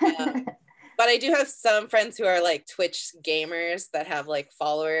 Oh. But I do have some friends who are like Twitch gamers that have like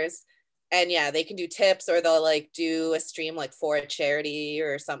followers, and yeah, they can do tips, or they'll like do a stream like for a charity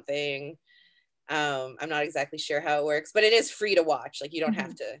or something. I'm not exactly sure how it works, but it is free to watch. Like you don't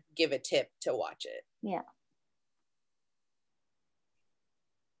have to give a tip to watch it. Yeah.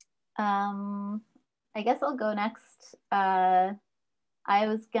 I guess I'll go next. I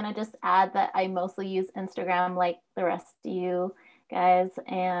was gonna just add that I mostly use Instagram like the rest of you guys,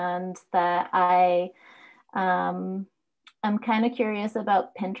 and that I'm kind of curious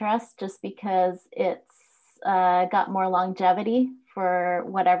about Pinterest just because it's got more longevity for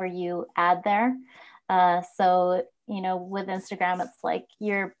whatever you add there. So, you know, with Instagram, it's like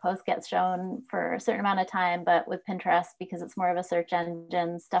your post gets shown for a certain amount of time, but with Pinterest, because it's more of a search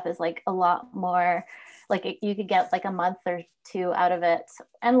engine, stuff is like a lot more, like you could get like a month or 2 out of it,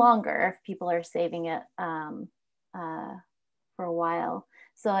 and longer if people are saving it for a while.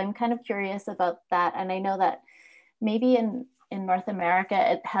 So I'm kind of curious about that. And I know that maybe in North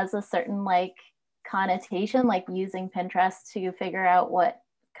America, it has a certain like connotation, like using Pinterest to figure out what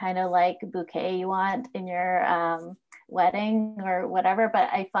kind of like bouquet you want in your wedding or whatever. But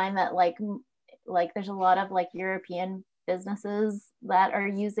I find that like there's a lot of like European businesses that are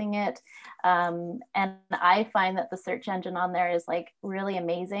using it. And I find that the search engine on there is like really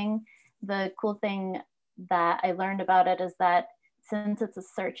amazing. The cool thing that I learned about it is that since it's a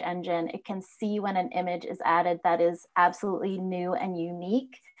search engine, it can see when an image is added that is absolutely new and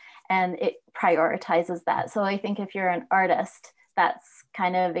unique, and it prioritizes that. So I think if you're an artist, that's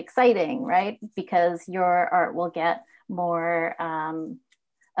kind of exciting, right? Because your art will get more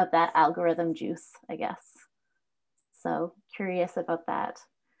of that algorithm juice, I guess. So curious about that.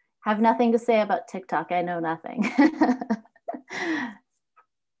 Have nothing to say about TikTok. I know nothing.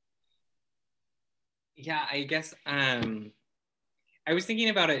 Yeah, I guess I was thinking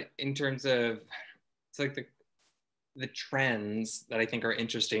about it in terms of, it's like the trends that I think are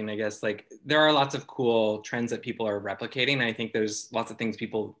interesting. I guess like there are lots of cool trends that people are replicating. I think there's lots of things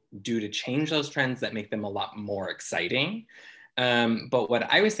people do to change those trends that make them a lot more exciting. But what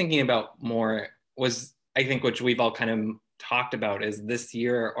I was thinking about more was, I think, which we've all kind of talked about, is this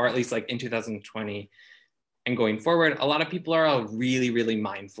year, or at least like in 2020 and going forward, a lot of people are all really, really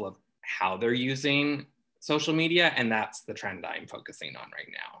mindful of how they're using social media. And that's the trend I'm focusing on right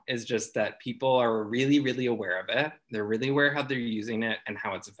now, is just that people are really, really aware of it. They're really aware how they're using it and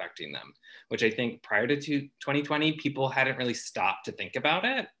how it's affecting them, which I think prior to 2020, people hadn't really stopped to think about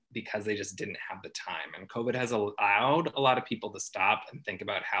it because they just didn't have the time. And COVID has allowed a lot of people to stop and think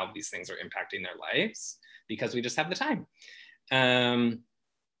about how these things are impacting their lives because we just have the time.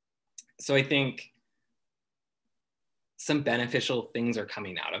 So I think some beneficial things are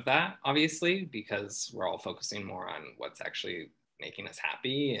coming out of that, obviously, because we're all focusing more on what's actually making us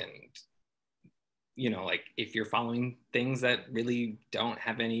happy. And, you know, like if you're following things that really don't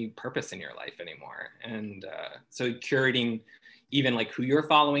have any purpose in your life anymore. And so curating even like who you're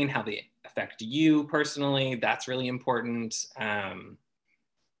following, how they affect you personally, that's really important. And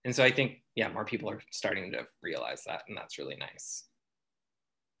so I think, yeah, more people are starting to realize that, and that's really nice.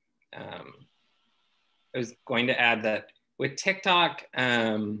 I was going to add that with TikTok,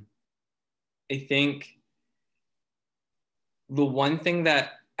 I think the one thing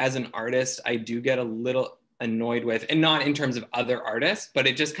that as an artist, I do get a little annoyed with, and not in terms of other artists, but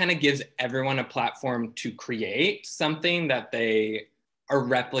it just kind of gives everyone a platform to create something that they are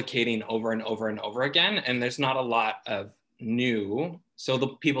replicating over and over and over again. And there's not a lot of new. So the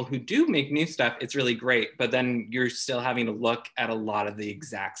people who do make new stuff, it's really great, but then you're still having to look at a lot of the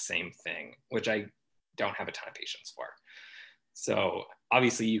exact same thing, which I don't have a ton of patience for. So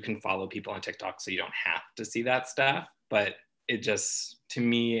obviously you can follow people on TikTok, so you don't have to see that stuff, but it just, to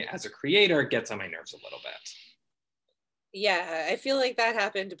me as a creator, gets on my nerves a little bit. Yeah, I feel like that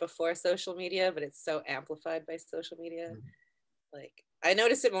happened before social media, but it's so amplified by social media. Like, I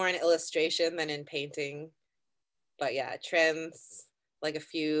notice it more in illustration than in painting. But yeah, trends, like a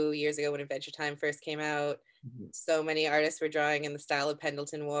few years ago when Adventure Time first came out, so many artists were drawing in the style of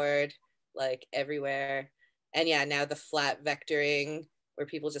Pendleton Ward, like everywhere. And yeah, now the flat vectoring, where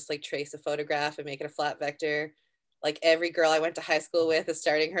people just like trace a photograph and make it a flat vector. Like every girl I went to high school with is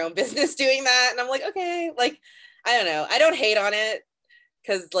starting her own business doing that. And I'm like, okay, like, I don't know. I don't hate on it,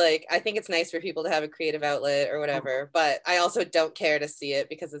 because like I think it's nice for people to have a creative outlet or whatever, but I also don't care to see it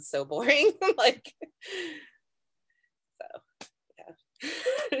because it's so boring. Like, so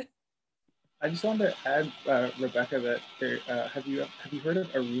yeah. I just wanted to add, Rebecca, that there, have you heard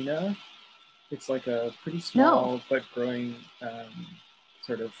of Arena? It's like a pretty small but growing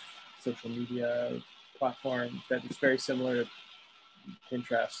sort of social media platform that is very similar to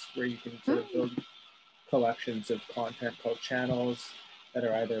Pinterest, where you can sort of build collections of content called channels that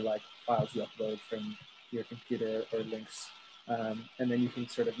are either like files you upload from your computer or links. And then you can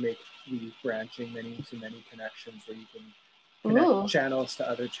sort of make these branching many-to-many connections where you can connect channels to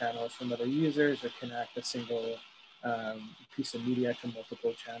other channels from other users, or connect a single piece of media to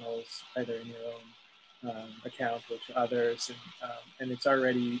multiple channels, either in your own account or to others. And it's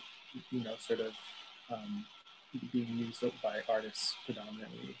already, you know, sort of being used by artists,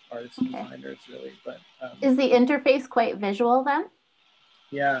 predominantly artists and designers, really. But is the interface quite visual then?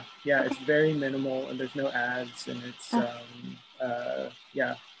 Yeah, it's very minimal, and there's no ads, and it's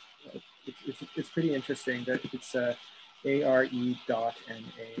yeah, it's pretty interesting. That it's ARE.NA.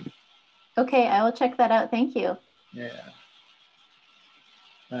 Okay, I will check that out. Thank you. Yeah,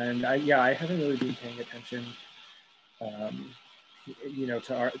 and I haven't really been paying attention, you know,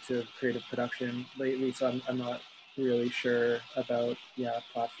 to creative production lately, so I'm not really sure about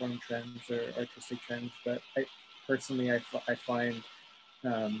platform trends or artistic trends. But I personally I find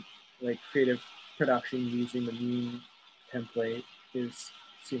like creative production using the meme template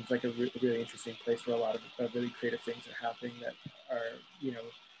seems like a really interesting place where a lot of really creative things are happening that are, you know,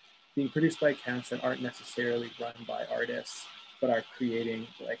 being produced by accounts that aren't necessarily run by artists, but are creating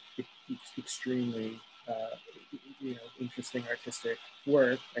like extremely you know, interesting artistic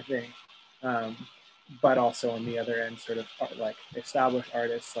work, I think. But also on the other end, sort of like established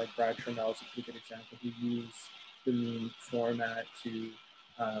artists like Brad Trammell is a pretty good example, who use the meme format to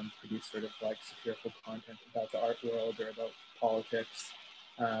produce sort of like satirical content about the art world or about politics,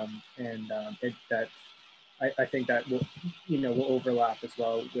 I think that will, you know, will overlap as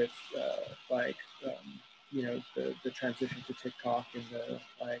well with you know, the transition to TikTok and the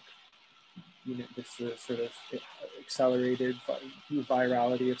like, you know, this sort of accelerated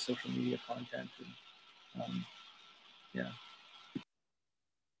virality of social media content, and yeah.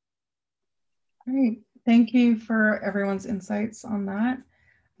 All right, thank you for everyone's insights on that.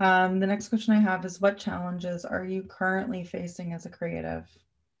 The next question I have is, what challenges are you currently facing as a creative?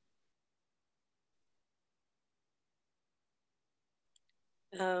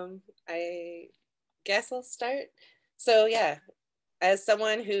 I guess I'll start. So yeah, as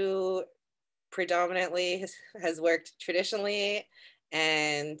someone who predominantly has worked traditionally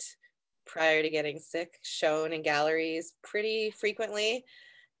and prior to getting sick, shown in galleries pretty frequently.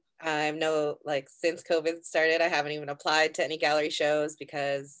 I know, like, since COVID started, I haven't even applied to any gallery shows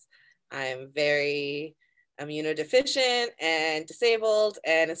because I'm very immunodeficient and disabled,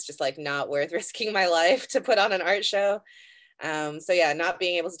 and it's just like not worth risking my life to put on an art show. So yeah, not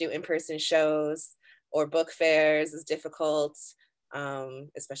being able to do in-person shows or book fairs is difficult,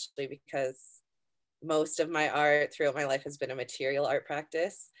 especially because most of my art throughout my life has been a material art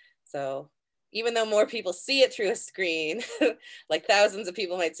practice. So even though more people see it through a screen, like thousands of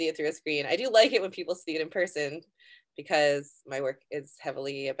people might see it through a screen, I do like it when people see it in person, because my work is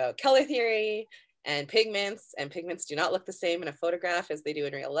heavily about color theory and pigments do not look the same in a photograph as they do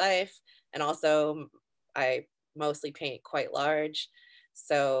in real life. And also I mostly paint quite large,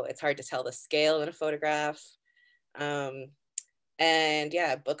 so it's hard to tell the scale in a photograph. And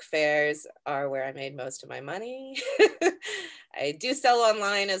yeah, book fairs are where I made most of my money. I do sell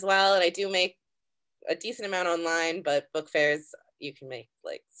online as well, and I do make a decent amount online, but book fairs, you can make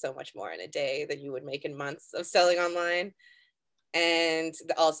like so much more in a day than you would make in months of selling online. And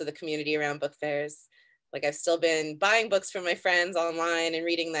also the community around book fairs. Like, I've still been buying books from my friends online and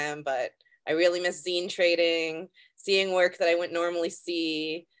reading them, but I really miss zine trading, seeing work that I wouldn't normally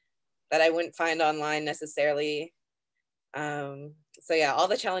see, that I wouldn't find online necessarily. So yeah, all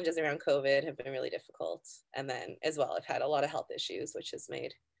the challenges around COVID have been really difficult. And then as well, I've had a lot of health issues, which has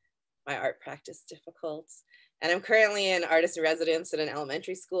made my art practice difficult. And I'm currently an artist in residence at an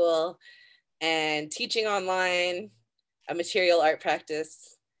elementary school and teaching online a material art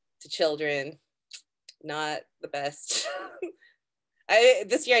practice to children. Not the best.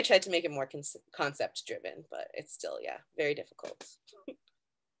 This year I tried to make it more concept driven, but it's still, yeah, very difficult.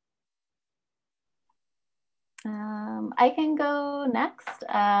 I can go next.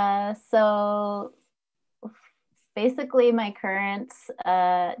 So basically my current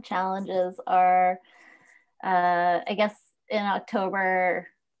challenges are, I guess in October,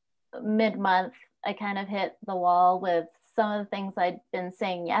 mid-month, I kind of hit the wall with some of the things I'd been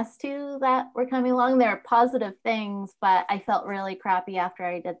saying yes to that were coming along. There are positive things, but I felt really crappy after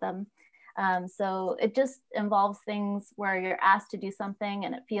I did them. So it just involves things where you're asked to do something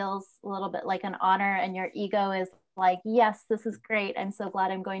and it feels a little bit like an honor, and your ego is like, yes, this is great. I'm so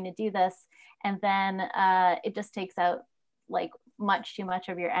glad I'm going to do this. And then it just takes out like much too much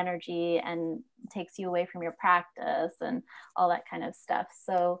of your energy and takes you away from your practice and all that kind of stuff.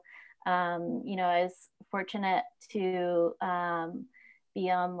 So, you know, I was fortunate to be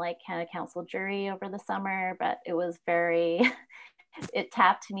on like kind of council jury over the summer, but it was very, it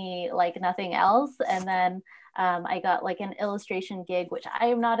tapped me like nothing else. And then I got like an illustration gig, which I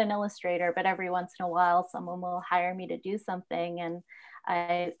am not an illustrator, but every once in a while someone will hire me to do something. And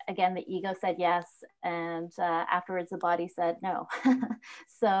again, the ego said yes. And afterwards the body said no.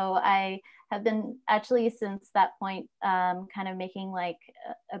 So I have been actually since that point kind of making like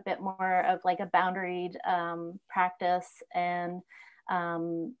a bit more of like a boundaried practice, and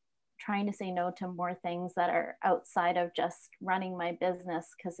trying to say no to more things that are outside of just running my business,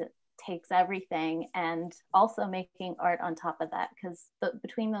 because it takes everything, and also making art on top of that, because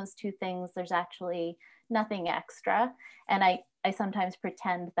between those two things there's actually nothing extra. And I sometimes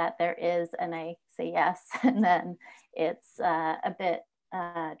pretend that there is, and I say yes, and then it's a bit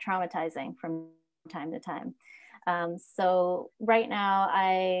traumatizing from time to time. So right now,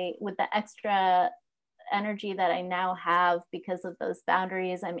 with the extra energy that I now have because of those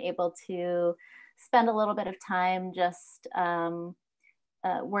boundaries, I'm able to spend a little bit of time just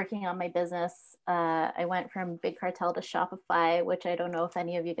working on my business. I went from Big Cartel to Shopify, which I don't know if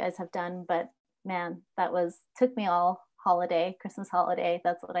any of you guys have done, but man, took me all holiday, Christmas holiday.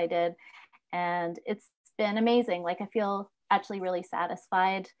 That's what I did. And it's been amazing. Like I feel actually really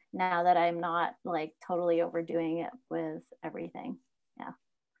satisfied now that I'm not like totally overdoing it with everything. Yeah.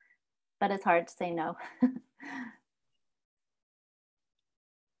 But it's hard to say no.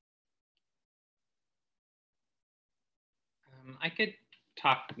 I could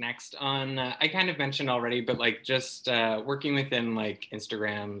talk next on, I kind of mentioned already, but like just working within like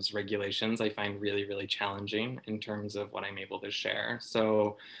Instagram's regulations, I find really, really challenging in terms of what I'm able to share.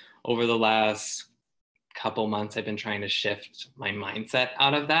 So over the last couple months, I've been trying to shift my mindset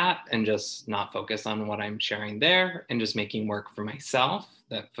out of that and just not focus on what I'm sharing there, and just making work for myself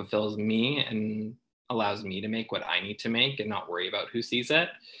that fulfills me and allows me to make what I need to make and not worry about who sees it.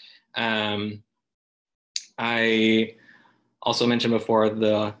 I also mentioned before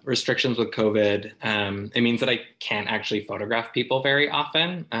the restrictions with COVID. It means that I can't actually photograph people very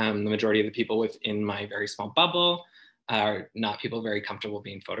often. The majority of the people within my very small bubble are not people very comfortable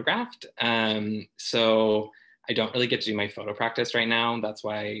being photographed. So I don't really get to do my photo practice right now. That's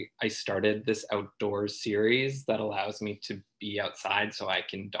why I started this outdoors series that allows me to be outside so I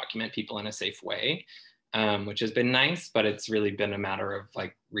can document people in a safe way, which has been nice, but it's really been a matter of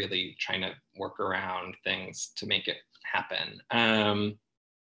like really trying to work around things to make it happen. And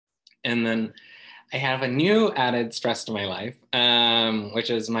then I have a new added stress to my life, which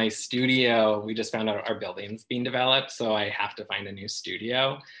is my studio. We just found out our building's being developed, so I have to find a new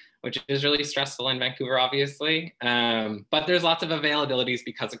studio, which is really stressful in Vancouver, obviously. But there's lots of availabilities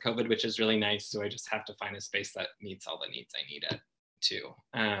because of COVID, which is really nice. So I just have to find a space that meets all the needs I need it to.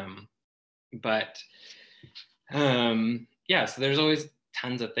 Yeah, so there's always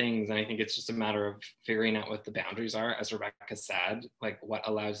tons of things. And I think it's just a matter of figuring out what the boundaries are, as Rebecca said, like what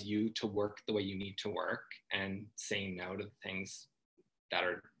allows you to work the way you need to work, and saying no to the things that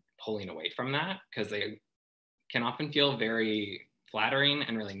are pulling away from that, because they can often feel very flattering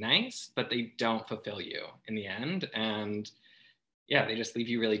and really nice, but they don't fulfill you in the end. And yeah, they just leave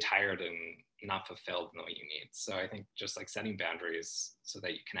you really tired and not fulfilled in the way you need. So I think just like setting boundaries so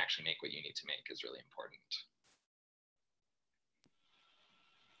that you can actually make what you need to make is really important.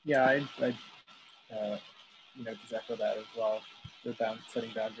 Yeah, I just echo that as well. The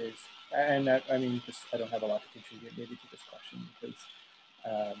setting boundaries, and that, I mean, just I don't have a lot to contribute maybe to this question, because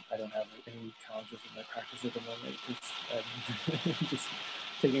I don't have any challenges in my practice at the moment because I'm just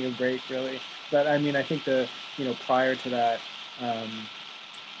taking a break, really. But I mean, I think the, prior to that, and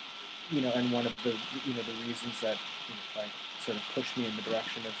one of the, the reasons that, like, sort of pushed me in the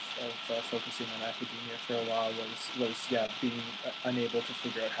direction of focusing on academia for a while was being unable to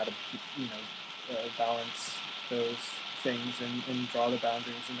figure out how to, balance those things and draw the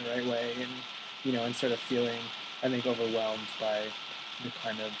boundaries in the right way, and, and sort of feeling, I think, overwhelmed by the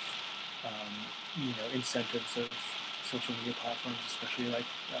kind of, incentives of social media platforms, especially like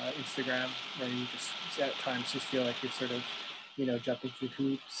Instagram, where you just at times just feel like you're sort of, jumping through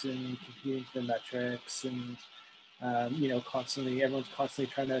hoops and competing for metrics, and everyone's constantly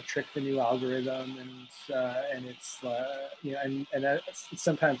trying to trick the new algorithm, and it's and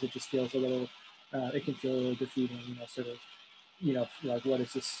sometimes it just feels a little, it can feel a little defeating, sort of, like, what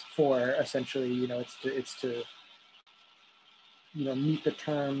is this for? Essentially, it's to meet the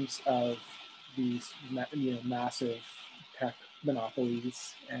terms of these massive tech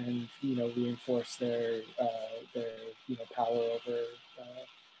monopolies, and reinforce their power over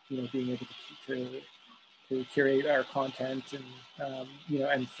being able to curate our content, and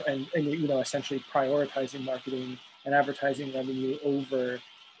and essentially prioritizing marketing and advertising revenue over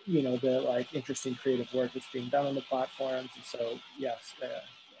the, like, interesting creative work that's being done on the platforms. And so yes,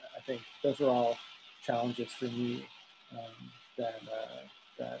 I think those are all challenges for me, that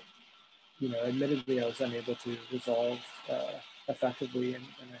admittedly I was unable to resolve effectively, and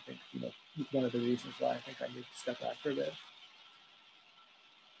I think one of the reasons why I think I need to step back for a bit.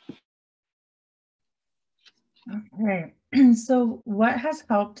 Okay, so what has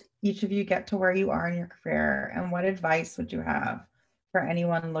helped each of you get to where you are in your career, and what advice would you have for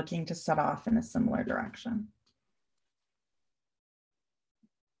anyone looking to set off in a similar direction?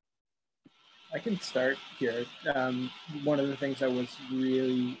 I can start here. One of the things that was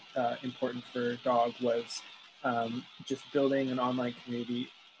really important for Dog was just building an online community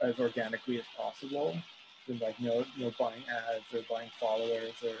as organically as possible, with, like, no buying ads or buying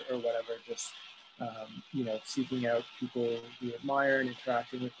followers or whatever, just seeking out people you admire and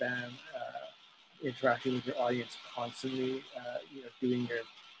interacting with them, interacting with your audience constantly, doing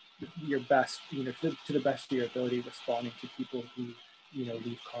your best, to the best of your ability, responding to people who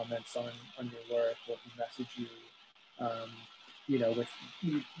leave comments on your work, or who message you, with,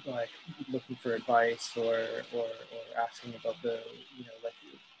 like, looking for advice, or asking about the, like,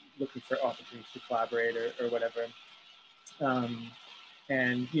 looking for opportunities to collaborate, or whatever,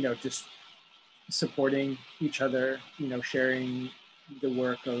 and just supporting each other, sharing the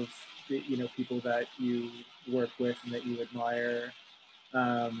work of the, people that you work with and that you admire,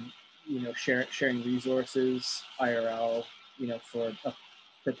 sharing resources IRL, for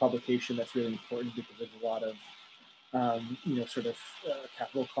publication. That's really important, because there's a lot of, sort of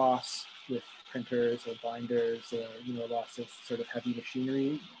capital costs with printers or binders, or lots of sort of heavy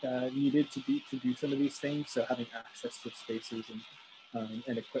machinery needed to do some of these things. So having access to spaces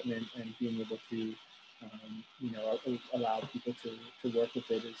and equipment, and being able to, allow people to work with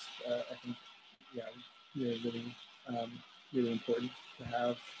it is, I think, really, really important to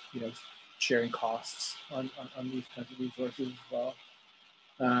have, sharing costs on these kinds of resources as well.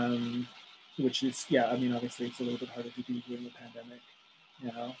 Which is, I mean, obviously it's a little bit harder to do during the pandemic,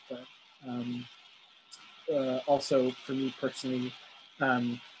 but also for me personally,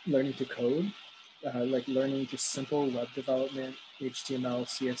 learning to code, like learning just simple web development, HTML,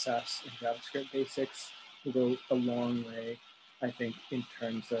 CSS, and JavaScript basics will go a long way, I think, in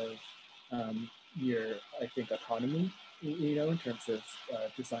terms of your, I think, autonomy, in terms of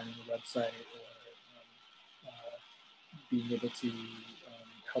designing a website, or being able to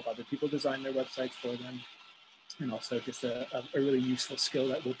help other people design their websites for them, and also just a really useful skill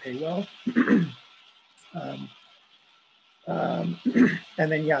that will pay well. And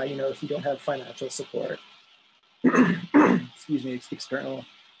then, if you don't have financial support, excuse me, external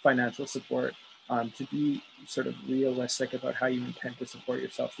financial support, to be sort of realistic about how you intend to support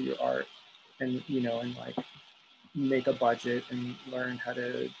yourself through your art, and, and like make a budget and learn how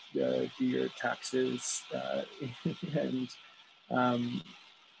to do your taxes, and,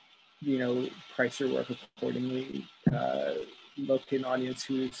 price your work accordingly, locate an audience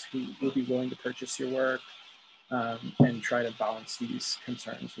who will be willing to purchase your work, and try to balance these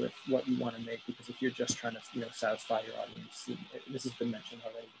concerns with what you want to make. Because if you're just trying to, satisfy your audience, this has been mentioned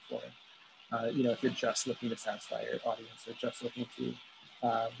already before, if you're just looking to satisfy your audience, or just looking to,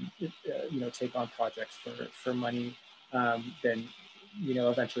 take on projects for money, then,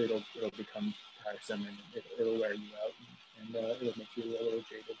 eventually it'll become tiresome, and it'll wear you out, and it'll make you a little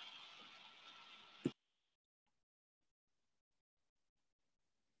jaded.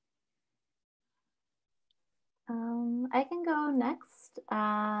 I can go next.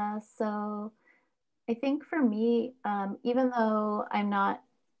 So I think for me, even though I'm not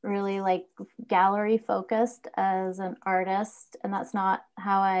really like gallery focused as an artist, and that's not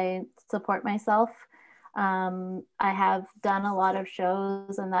how I support myself, I have done a lot of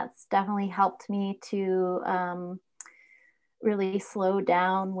shows, and that's definitely helped me to really slow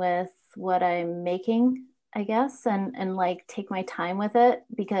down with what I'm making, I guess, and like take my time with it,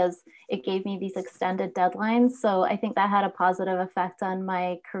 because it gave me these extended deadlines. So I think that had a positive effect on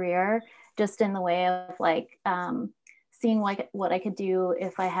my career, just in the way of like seeing like what I could do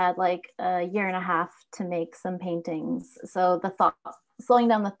if I had like a year and a half to make some paintings. So the thought, slowing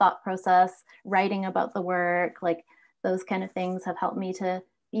down the thought process, writing about the work, like those kind of things have helped me to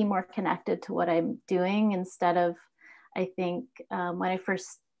be more connected to what I'm doing, instead of, I think when I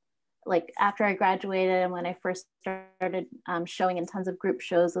first, like after I graduated and when I first started showing in tons of group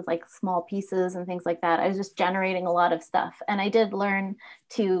shows with like small pieces and things like that, I was just generating a lot of stuff. And I did learn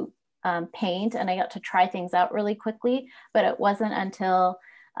to paint, and I got to try things out really quickly, but it wasn't until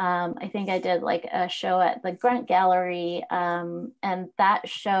I think I did like a show at the Grunt Gallery, and that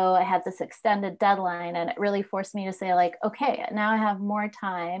show I had this extended deadline, and it really forced me to say like, okay, now I have more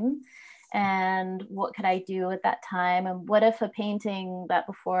time, and what could I do at that time? And what if a painting that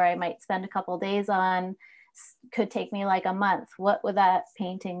before I might spend a couple days on could take me like a month? What would that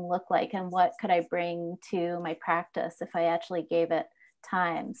painting look like? And what could I bring to my practice if I actually gave it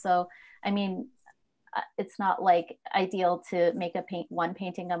time? So, I mean, it's not like ideal to make one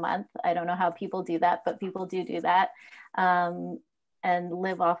painting a month. I don't know how people do that, but people do that and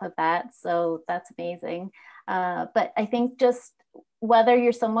live off of that. So that's amazing. But I think just whether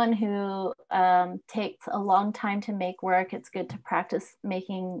you're someone who takes a long time to make work, it's good to practice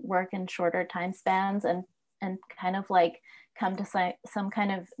making work in shorter time spans, and kind of like come to some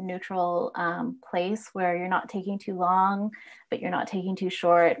kind of neutral place where you're not taking too long, but you're not taking too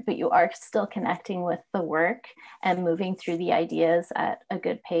short, but you are still connecting with the work and moving through the ideas at a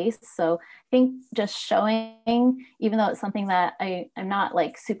good pace. So I think just showing, even though it's something that I'm not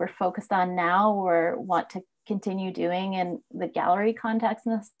like super focused on now or want to continue doing in the gallery context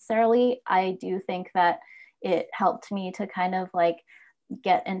necessarily, I do think that it helped me to kind of like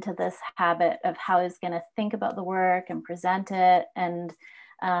get into this habit of how I was going to think about the work and present it. And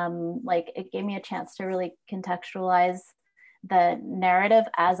like it gave me a chance to really contextualize the narrative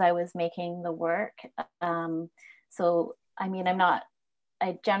as I was making the work. So, I mean,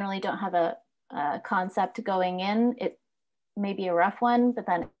 I generally don't have a concept going in. It may be a rough one, but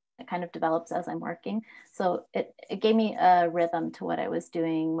then it kind of develops as I'm working. So it gave me a rhythm to what I was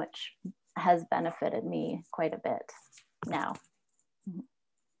doing, which has benefited me quite a bit now.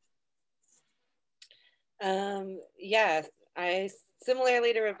 Yeah, I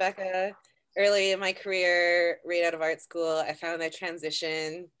similarly to Rebecca, early in my career, right out of art school, I found that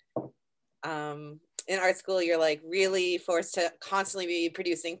transition. In art school, you're like really forced to constantly be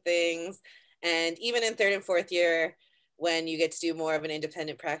producing things. And even in third and fourth year, when you get to do more of an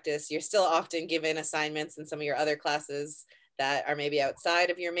independent practice, you're still often given assignments in some of your other classes that are maybe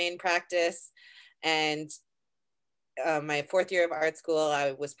outside of your main practice. And my fourth year of art school,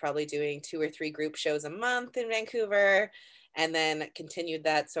 I was probably doing 2 or 3 group shows a month in Vancouver, and then continued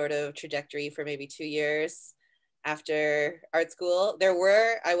that sort of trajectory for maybe 2 years after art school. There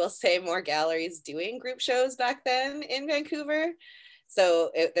were, I will say, more galleries doing group shows back then in Vancouver.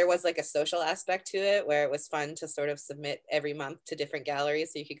 So there was like a social aspect to it where it was fun to sort of submit every month to different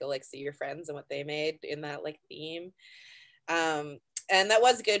galleries so you could go like see your friends and what they made in that like theme. And that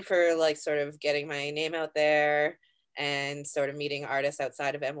was good for like sort of getting my name out there and sort of meeting artists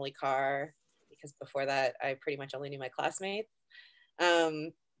outside of Emily Carr, because before that I pretty much only knew my classmates.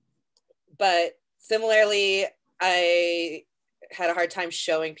 But similarly, I had a hard time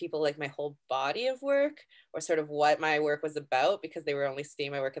showing people like my whole body of work or sort of what my work was about, because they were only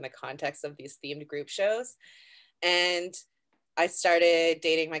seeing my work in the context of these themed group shows. And I started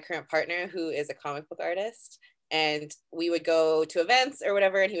dating my current partner, who is a comic book artist, and we would go to events or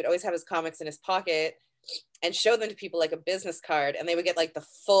whatever, and he would always have his comics in his pocket and show them to people like a business card, and they would get like the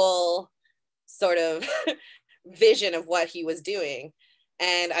full sort of vision of what he was doing.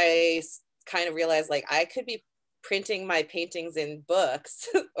 And I kind of realized like I could be printing my paintings in books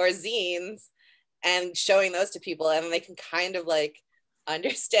or zines and showing those to people, and they can kind of like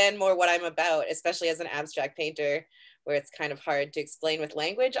understand more what I'm about, especially as an abstract painter, where it's kind of hard to explain with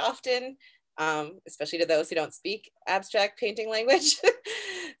language often, especially to those who don't speak abstract painting language.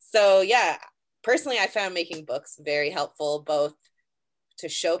 So yeah, personally, I found making books very helpful, both to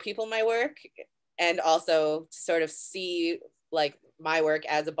show people my work and also to sort of see like my work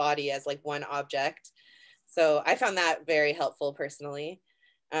as a body, as like one object. So I found that very helpful personally.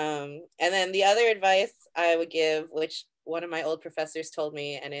 And then the other advice I would give, which one of my old professors told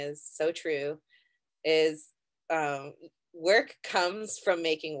me and is so true, is work comes from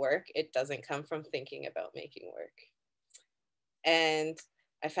making work. It doesn't come from thinking about making work. And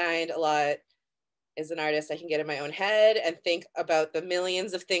I find a lot as an artist, I can get in my own head and think about the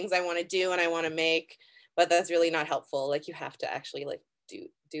millions of things I want to do and I want to make, but that's really not helpful. Like you have to actually like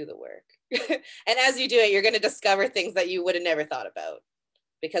do the work. And as you do it, you're going to discover things that you would have never thought about,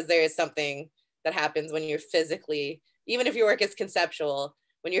 because there is something that happens when you're physically, even if your work is conceptual,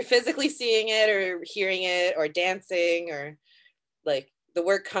 when you're physically seeing it or hearing it or dancing, or like the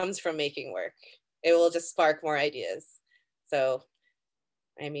work comes from making work. It will just spark more ideas. So,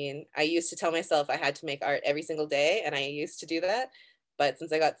 I mean, I used to tell myself I had to make art every single day, and I used to do that. But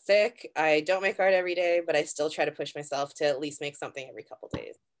since I got sick, I don't make art every day, but I still try to push myself to at least make something every couple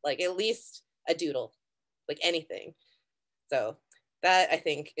days, like at least a doodle, like anything. So that I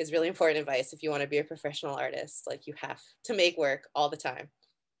think is really important advice if you want to be a professional artist. Like you have to make work all the time,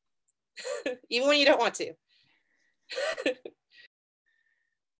 even when you don't want to.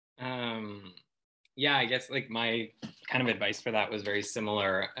 Yeah, I guess like my kind of advice for that was very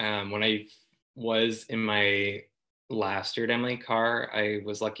similar. When I was in my last year at Emily Carr, I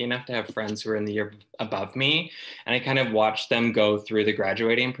was lucky enough to have friends who were in the year above me, and I kind of watched them go through the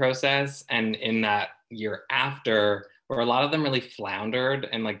graduating process. And in that year after, where a lot of them really floundered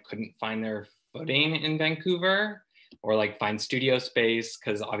and like couldn't find their footing in Vancouver or like find studio space,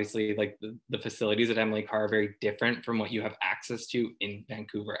 because obviously like the facilities at Emily Carr are very different from what you have access to in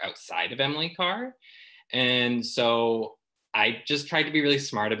Vancouver outside of Emily Carr. And so I just tried to be really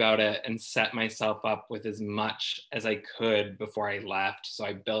smart about it and set myself up with as much as I could before I left. So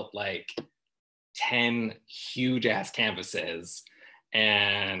I built like 10 huge ass canvases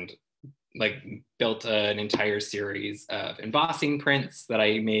and like built an entire series of embossing prints that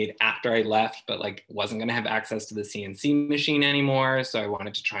I made after I left, but like wasn't gonna have access to the CNC machine anymore. So I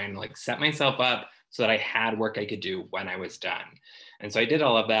wanted to try and like set myself up so that I had work I could do when I was done. And so I did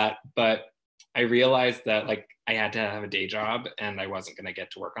all of that, but I realized that like I had to have a day job and I wasn't going to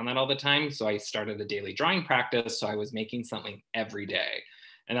get to work on that all the time. So I started a daily drawing practice. So I was making something every day.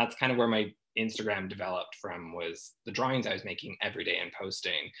 And that's kind of where my Instagram developed from, was the drawings I was making every day and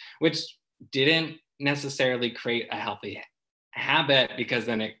posting, which didn't necessarily create a healthy habit, because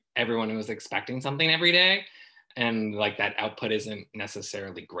then everyone was expecting something every day. And like that output isn't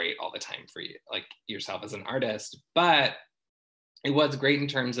necessarily great all the time for you, like yourself as an artist. But it was great in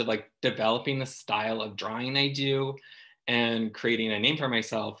terms of like developing the style of drawing I do and creating a name for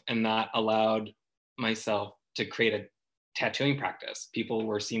myself. And that allowed myself to create a tattooing practice. People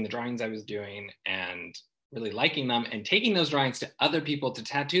were seeing the drawings I was doing and really liking them and taking those drawings to other people to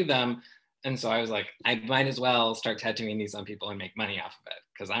tattoo them. And so I was like, I might as well start tattooing these on people and make money off of it,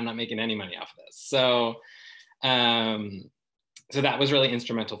 because I'm not making any money off of this. So that was really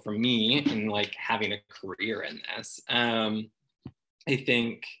instrumental for me in like having a career in this. I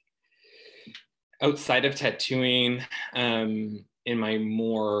think outside of tattooing, in my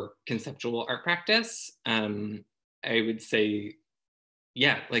more conceptual art practice, I would say,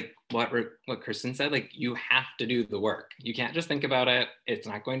 yeah, like what Kirsten said, like you have to do the work. You can't just think about it. It's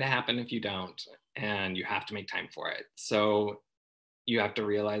not going to happen if you don't, and you have to make time for it. So you have to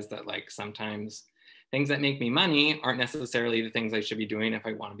realize that like sometimes things that make me money aren't necessarily the things I should be doing if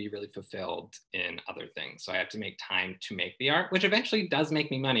I want to be really fulfilled in other things. So I have to make time to make the art, which eventually does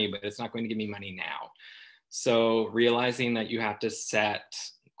make me money, but it's not going to give me money now. So realizing that you have to set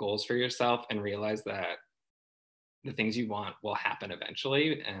goals for yourself and realize that the things you want will happen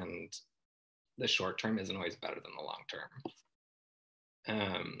eventually, and the short term isn't always better than the long term.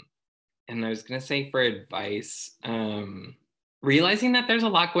 And I was going to say for advice, realizing that there's a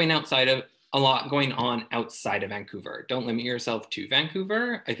lot going on outside of Vancouver. Don't limit yourself to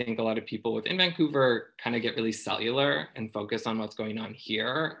Vancouver. I think a lot of people within Vancouver kind of get really cellular and focus on what's going on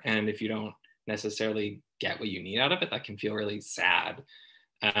here. And if you don't necessarily get what you need out of it, that can feel really sad.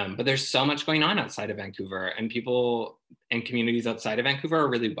 But there's so much going on outside of Vancouver, and people and communities outside of Vancouver are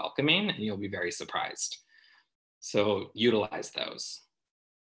really welcoming, and you'll be very surprised. So utilize those.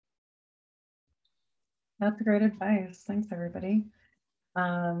 That's great advice. Thanks, everybody.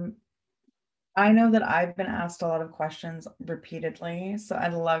 I know that I've been asked a lot of questions repeatedly, so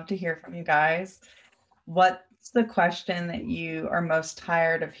I'd love to hear from you guys. What's the question that you are most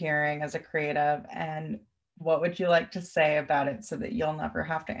tired of hearing as a creative, and what would you like to say about it so that you'll never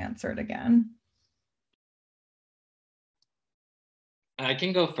have to answer it again? I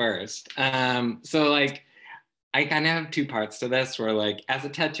can go first. So like, I kind of have two parts to this where like, as a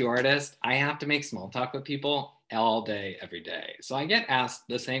tattoo artist, I have to make small talk with people all day, every day. So I get asked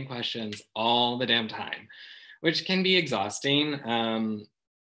the same questions all the damn time, which can be exhausting.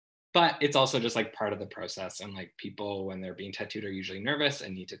 But it's also just like part of the process. And like people, when they're being tattooed, are usually nervous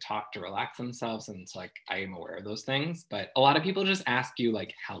and need to talk to relax themselves. And it's like, I am aware of those things. But a lot of people just ask you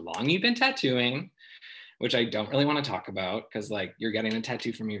like how long you've been tattooing, which I don't really want to talk about because like you're getting a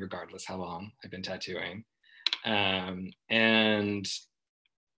tattoo from me regardless how long I've been tattooing. They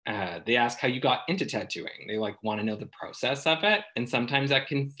ask how you got into tattooing. They like want to know the process of it. And sometimes that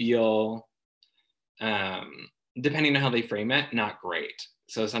can feel, depending on how they frame it, not great.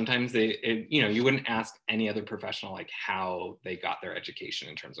 So sometimes you wouldn't ask any other professional like how they got their education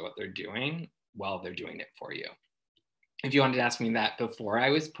in terms of what they're doing while they're doing it for you. If you wanted to ask me that before I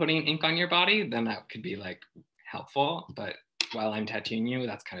was putting ink on your body, then that could be like helpful. But while I'm tattooing you,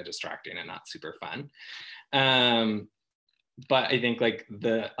 that's kind of distracting and not super fun. But I think like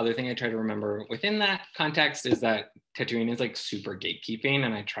the other thing I try to remember within that context is that tattooing is like super gatekeeping,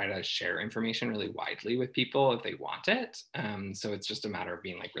 and I try to share information really widely with people if they want it. So it's just a matter of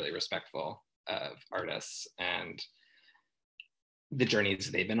being like really respectful of artists and the journeys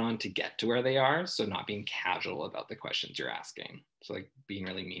they've been on to get to where they are. So not being casual about the questions you're asking. So like being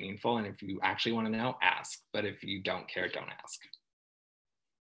really meaningful. And if you actually want to know, ask. But if you don't care, don't ask.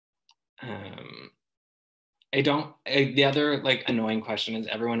 The other like annoying question is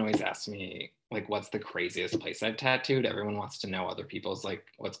everyone always asks me like, what's the craziest place I've tattooed? Everyone wants to know other people's like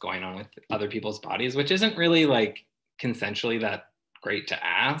what's going on with other people's bodies, which isn't really like consensually that great to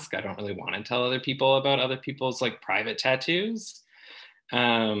ask. I don't really want to tell other people about other people's like private tattoos.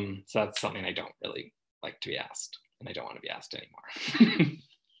 So that's something I don't really like to be asked, and I don't want to be asked anymore.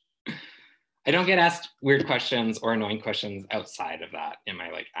 I don't get asked weird questions or annoying questions outside of that in my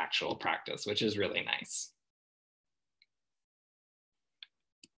like actual practice, which is really nice.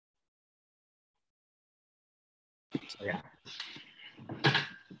 So, yeah.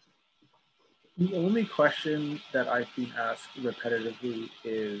 The only question that I've been asked repetitively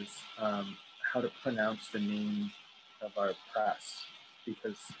is how to pronounce the name of our press,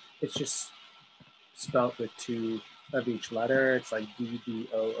 because it's just spelled with two of each letter. It's like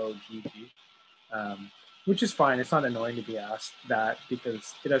D-B-O-O-G-G, which is fine. It's not annoying to be asked that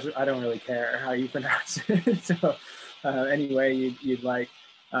because it doesn't. I don't really care how you pronounce it. So anyway, you'd like,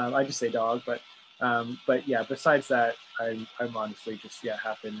 I just say dog, but yeah, besides that, I'm honestly just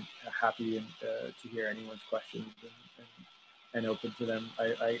happy and to hear anyone's questions and open to them.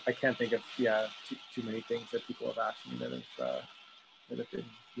 I can't think of too many things that people have asked me that have been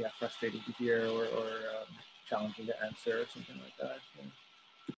frustrating to hear or challenging to answer or something like that.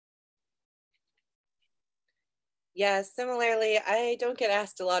 Yeah, similarly, I don't get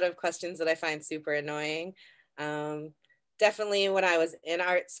asked a lot of questions that I find super annoying. Definitely when I was in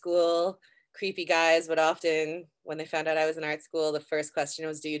art school, creepy guys would often, when they found out I was in art school, the first question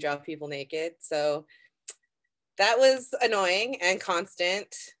was, do you draw people naked? So that was annoying and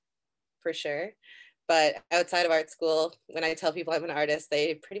constant for sure. But outside of art school, when I tell people I'm an artist,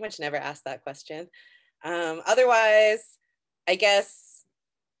 they pretty much never ask that question. Otherwise, I guess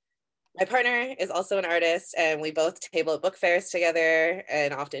my partner is also an artist, and we both table at book fairs together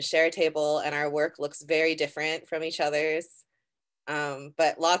and often share a table, and our work looks very different from each other's.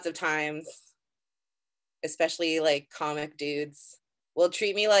 But lots of times, especially like comic dudes, will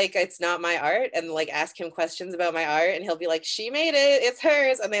treat me like it's not my art and like ask him questions about my art, and he'll be like, she made it, it's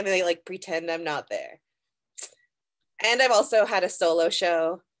hers. And then they like pretend I'm not there. And I've also had a solo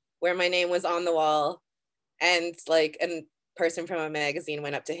show where my name was on the wall, and like a person from a magazine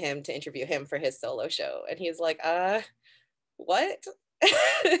went up to him to interview him for his solo show. And he's like, what?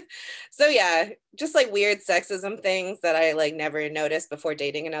 So yeah, just like weird sexism things that I like never noticed before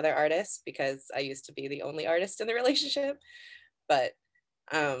dating another artist, because I used to be the only artist in the relationship. But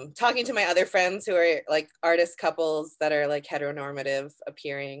talking to my other friends who are like artist couples that are like heteronormative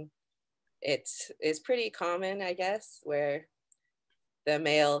appearing, it is pretty common, I guess, where the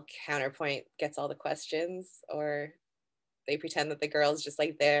male counterpoint gets all the questions, or they pretend that the girl's just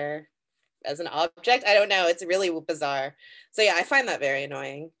like there as an object. I don't know. It's really bizarre. So yeah, I find that very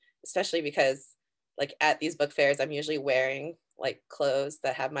annoying, especially because like at these book fairs, I'm usually wearing like clothes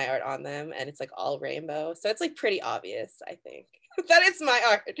that have my art on them, and it's like all rainbow. So it's like pretty obvious, I think, that it's my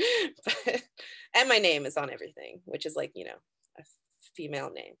art. But, and my name is on everything, which is like, you know, a female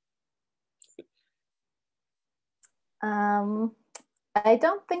name. I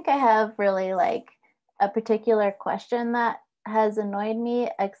don't think I have really like a particular question that has annoyed me,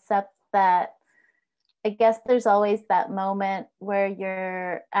 except that I guess there's always that moment where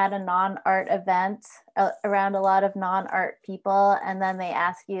you're at a non-art event around a lot of non-art people, and then they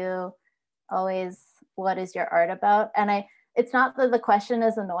ask you always, what is your art about? And it's not that the question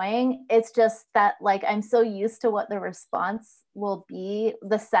is annoying, it's just that like I'm so used to what the response will be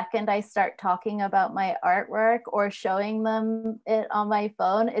the second I start talking about my artwork or showing them it on my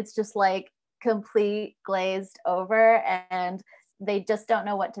phone. It's just like complete glazed over, and they just don't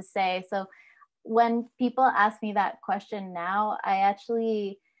know what to say. So when people ask me that question now, I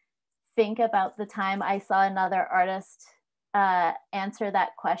actually think about the time I saw another artist answer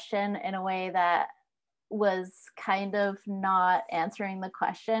that question in a way that was kind of not answering the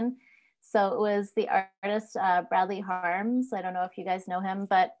question. So it was the artist Bradley Harms. I don't know if you guys know him,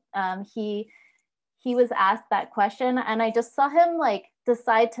 but he was asked that question, and I just saw him like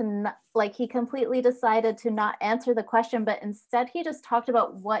decide to not, like he completely decided to not answer the question, but instead he just talked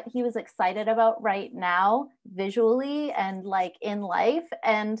about what he was excited about right now visually and like in life.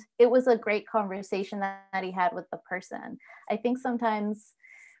 And it was a great conversation that he had with the person. I think sometimes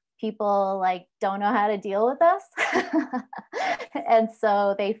people like don't know how to deal with us. And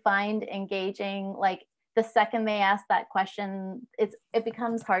so they find engaging, like the second they ask that question, it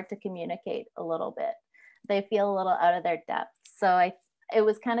becomes hard to communicate a little bit. They feel a little out of their depth. So it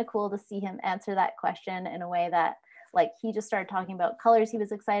was kind of cool to see him answer that question in a way that like he just started talking about colors he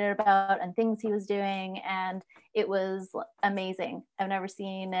was excited about and things he was doing, and it was amazing. I've never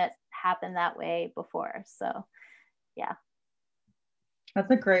seen it happen that way before. So yeah.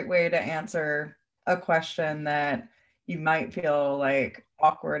 That's a great way to answer a question that you might feel like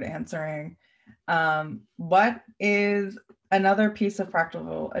awkward answering. What is another piece of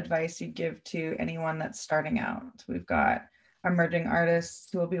practical advice you'd give to anyone that's starting out? We've got emerging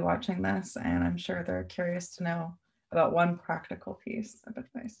artists who will be watching this, and I'm sure they're curious to know about one practical piece of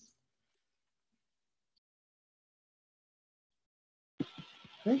advice. I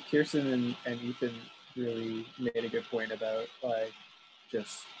think Kirsten and Ethan really made a good point about like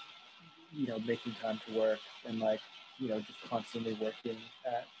just, you know, making time to work and like, you know, just constantly working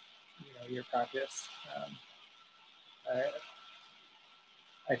at, you know, your practice.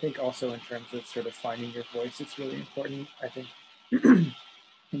 I think also in terms of sort of finding your voice, it's really important. I think in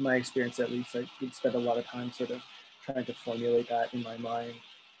my experience, at least, I would spend a lot of time sort of trying to formulate that in my mind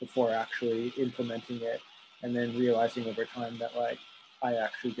before actually implementing it, and then realizing over time that like I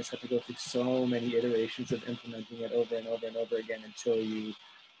actually just have to go through so many iterations of implementing it over and over and over again until you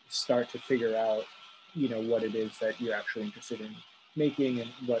start to figure out, you know, what it is that you're actually interested in making and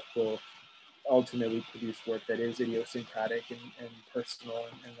what will ultimately produce work that is idiosyncratic and personal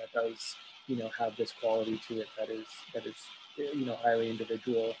and that does, you know, have this quality to it that is you know, highly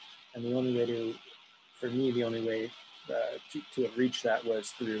individual. And the only way to, for me, the only way to have reached that was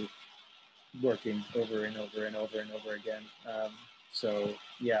through working over and over and over and over again. So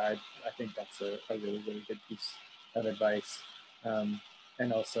yeah, I think that's a really, really good piece of advice.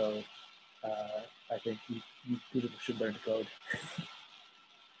 And also, I think you people should learn to code.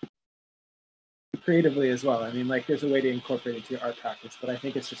 Creatively as well. I mean, like there's a way to incorporate it into your art practice, but I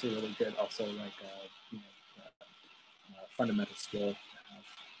think it's just a really good, also like you know, fundamental skill to have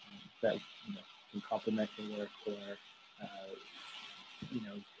that, you know, can complement your work or you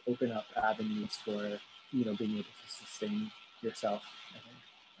know, open up avenues for, you know, being able to sustain yourself, I think,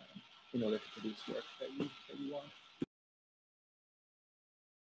 in order to produce work that you want.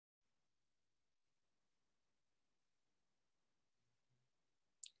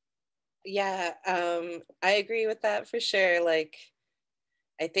 Yeah, I agree with that for sure. Like,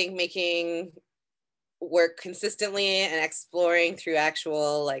 I think making work consistently and exploring through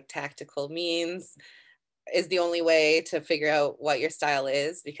actual like tactical means is the only way to figure out what your style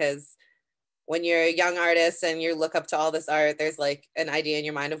is, because when you're a young artist and you look up to all this art, there's like an idea in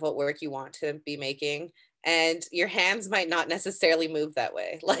your mind of what work you want to be making, and your hands might not necessarily move that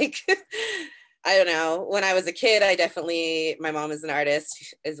way. Like, I don't know. When I was a kid, my mom is an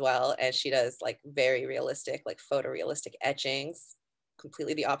artist as well, and she does like very realistic, like photorealistic etchings,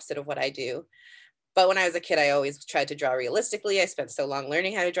 completely the opposite of what I do. But when I was a kid, I always tried to draw realistically. I spent so long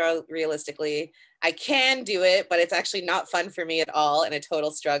learning how to draw realistically. I can do it, but it's actually not fun for me at all and a total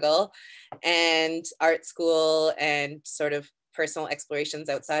struggle. And art school and sort of personal explorations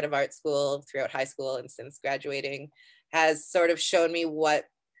outside of art school throughout high school and since graduating has sort of shown me what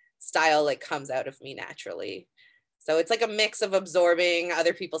style like comes out of me naturally. So it's like a mix of absorbing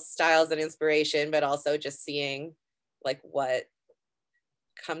other people's styles and inspiration, but also just seeing like what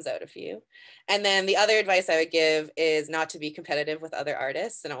comes out of you. And then the other advice I would give is not to be competitive with other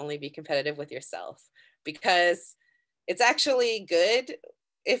artists and only be competitive with yourself, because it's actually good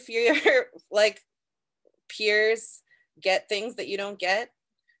if you're like peers get things that you don't get?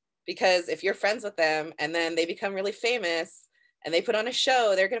 Because if you're friends with them and then they become really famous and they put on a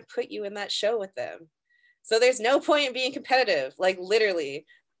show, they're going to put you in that show with them. So there's no point in being competitive. Like literally,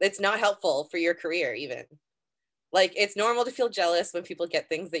 it's not helpful for your career even. Like it's normal to feel jealous when people get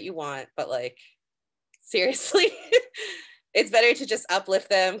things that you want, but like seriously, it's better to just uplift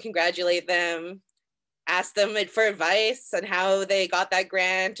them, congratulate them, ask them for advice on how they got that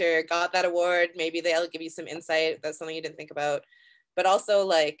grant or got that award. Maybe they'll give you some insight. That's something you didn't think about. But also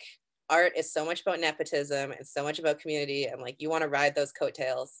like art is so much about nepotism and so much about community, and like you want to ride those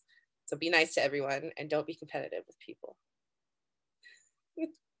coattails. So be nice to everyone and don't be competitive with people.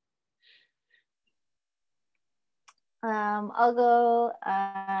 I'll go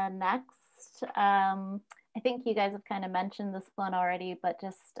next. I think you guys have kind of mentioned this one already, but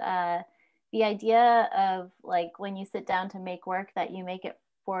just the idea of like when you sit down to make work, that you make it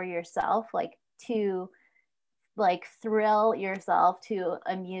for yourself, like to like thrill yourself, to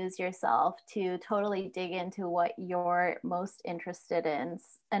amuse yourself, to totally dig into what you're most interested in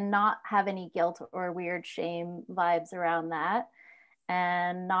and not have any guilt or weird shame vibes around that,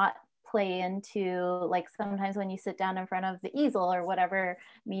 and not play into like sometimes when you sit down in front of the easel or whatever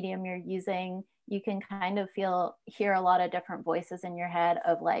medium you're using, you can kind of hear a lot of different voices in your head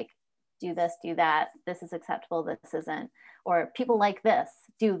of like, do this, do that, this is acceptable, this isn't, or people like this,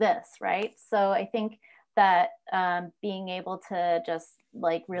 do this, right? So I think that being able to just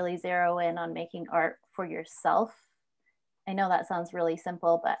like really zero in on making art for yourself, I know that sounds really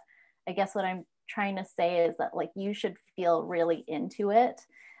simple, but I guess what I'm trying to say is that like you should feel really into it.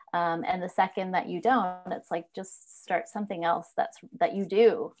 And the second that you don't, it's like just start something else that you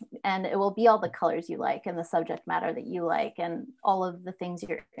do, and it will be all the colors you like and the subject matter that you like, and all of the things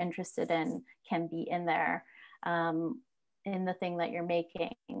you're interested in can be in there, in the thing that you're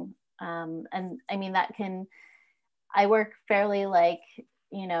making. And I mean I work fairly like,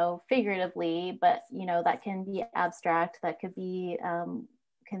 you know, figuratively, but you know, that can be abstract, that could be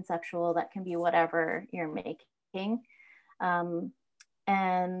conceptual, that can be whatever you're making.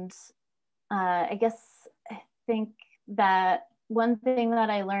 And I think that one thing that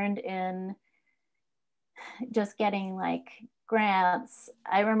I learned in just getting like grants,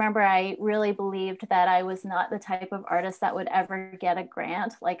 I remember I really believed that I was not the type of artist that would ever get a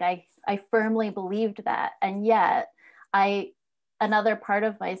grant. Like I firmly believed that. And yet another part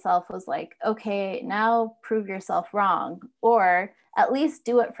of myself was like, okay, now prove yourself wrong, or at least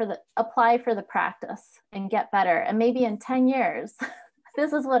apply for the practice and get better. And maybe in 10 years,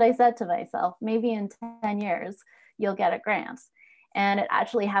 this is what I said to myself, maybe in 10 years, you'll get a grant. And it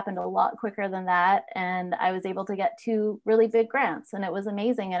actually happened a lot quicker than that. And I was able to get 2 really big grants, and it was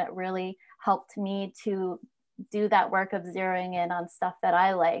amazing. And it really helped me to do that work of zeroing in on stuff that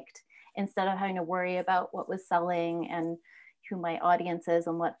I liked, instead of having to worry about what was selling and who my audience is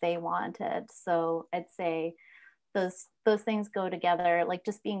and what they wanted. So I'd say those things go together, like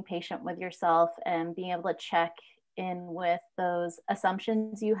just being patient with yourself and being able to check in with those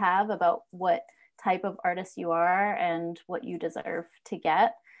assumptions you have about what type of artist you are and what you deserve to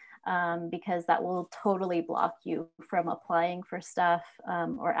get, because that will totally block you from applying for stuff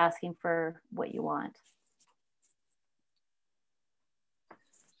or asking for what you want.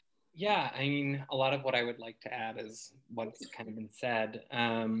 Yeah, I mean, a lot of what I would like to add is what's kind of been said.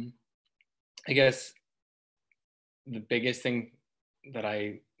 I guess the biggest thing that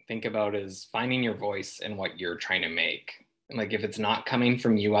I think about is finding your voice in what you're trying to make. Like if it's not coming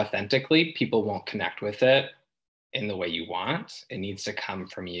from you authentically, people won't connect with it in the way you want. It needs to come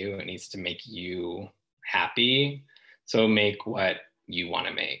from you. It needs to make you happy. So make what you want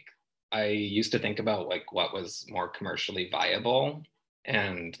to make. I used to think about like what was more commercially viable,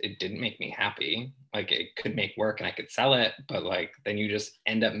 and it didn't make me happy. Like it could make work and I could sell it, but like then you just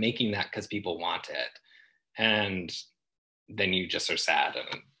end up making that because people want it. And then you just are sad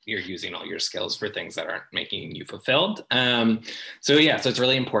and you're using all your skills for things that aren't making you fulfilled. So it's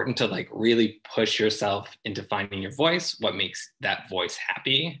really important to like really push yourself into finding your voice, what makes that voice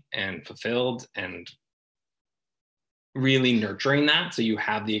happy and fulfilled, and really nurturing that so you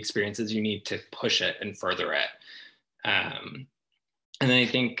have the experiences you need to push it and further it. And then I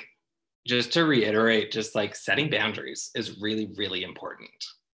think, just to reiterate, just like setting boundaries is really, really important.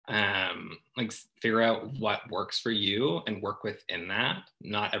 Like figure out what works for you and work within that.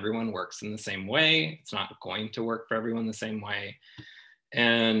 Not everyone works in the same way. It's not going to work for everyone the same way.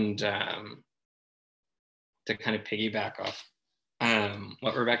 And to kind of piggyback off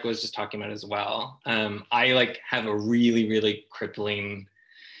what Rebecca was just talking about as well, I like have a really, really crippling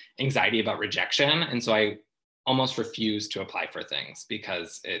anxiety about rejection. And so I almost refuse to apply for things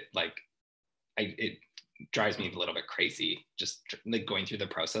because it drives me a little bit crazy, just like going through the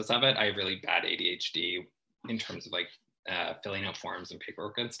process of it. I have really bad ADHD in terms of like filling out forms and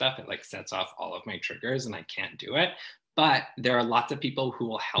paperwork and stuff. It like sets off all of my triggers and I can't do it. But there are lots of people who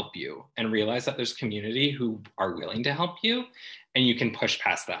will help you, and realize that there's community who are willing to help you, and you can push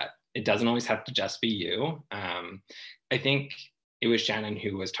past that. It doesn't always have to just be you. I think it was Shannon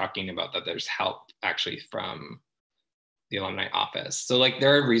who was talking about that there's help actually from the alumni office. So like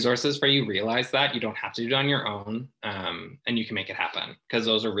there are resources for you. Realize that you don't have to do it on your own, and you can make it happen, because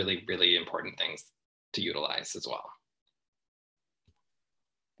those are really, really important things to utilize as well.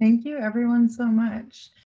 Thank you everyone so much.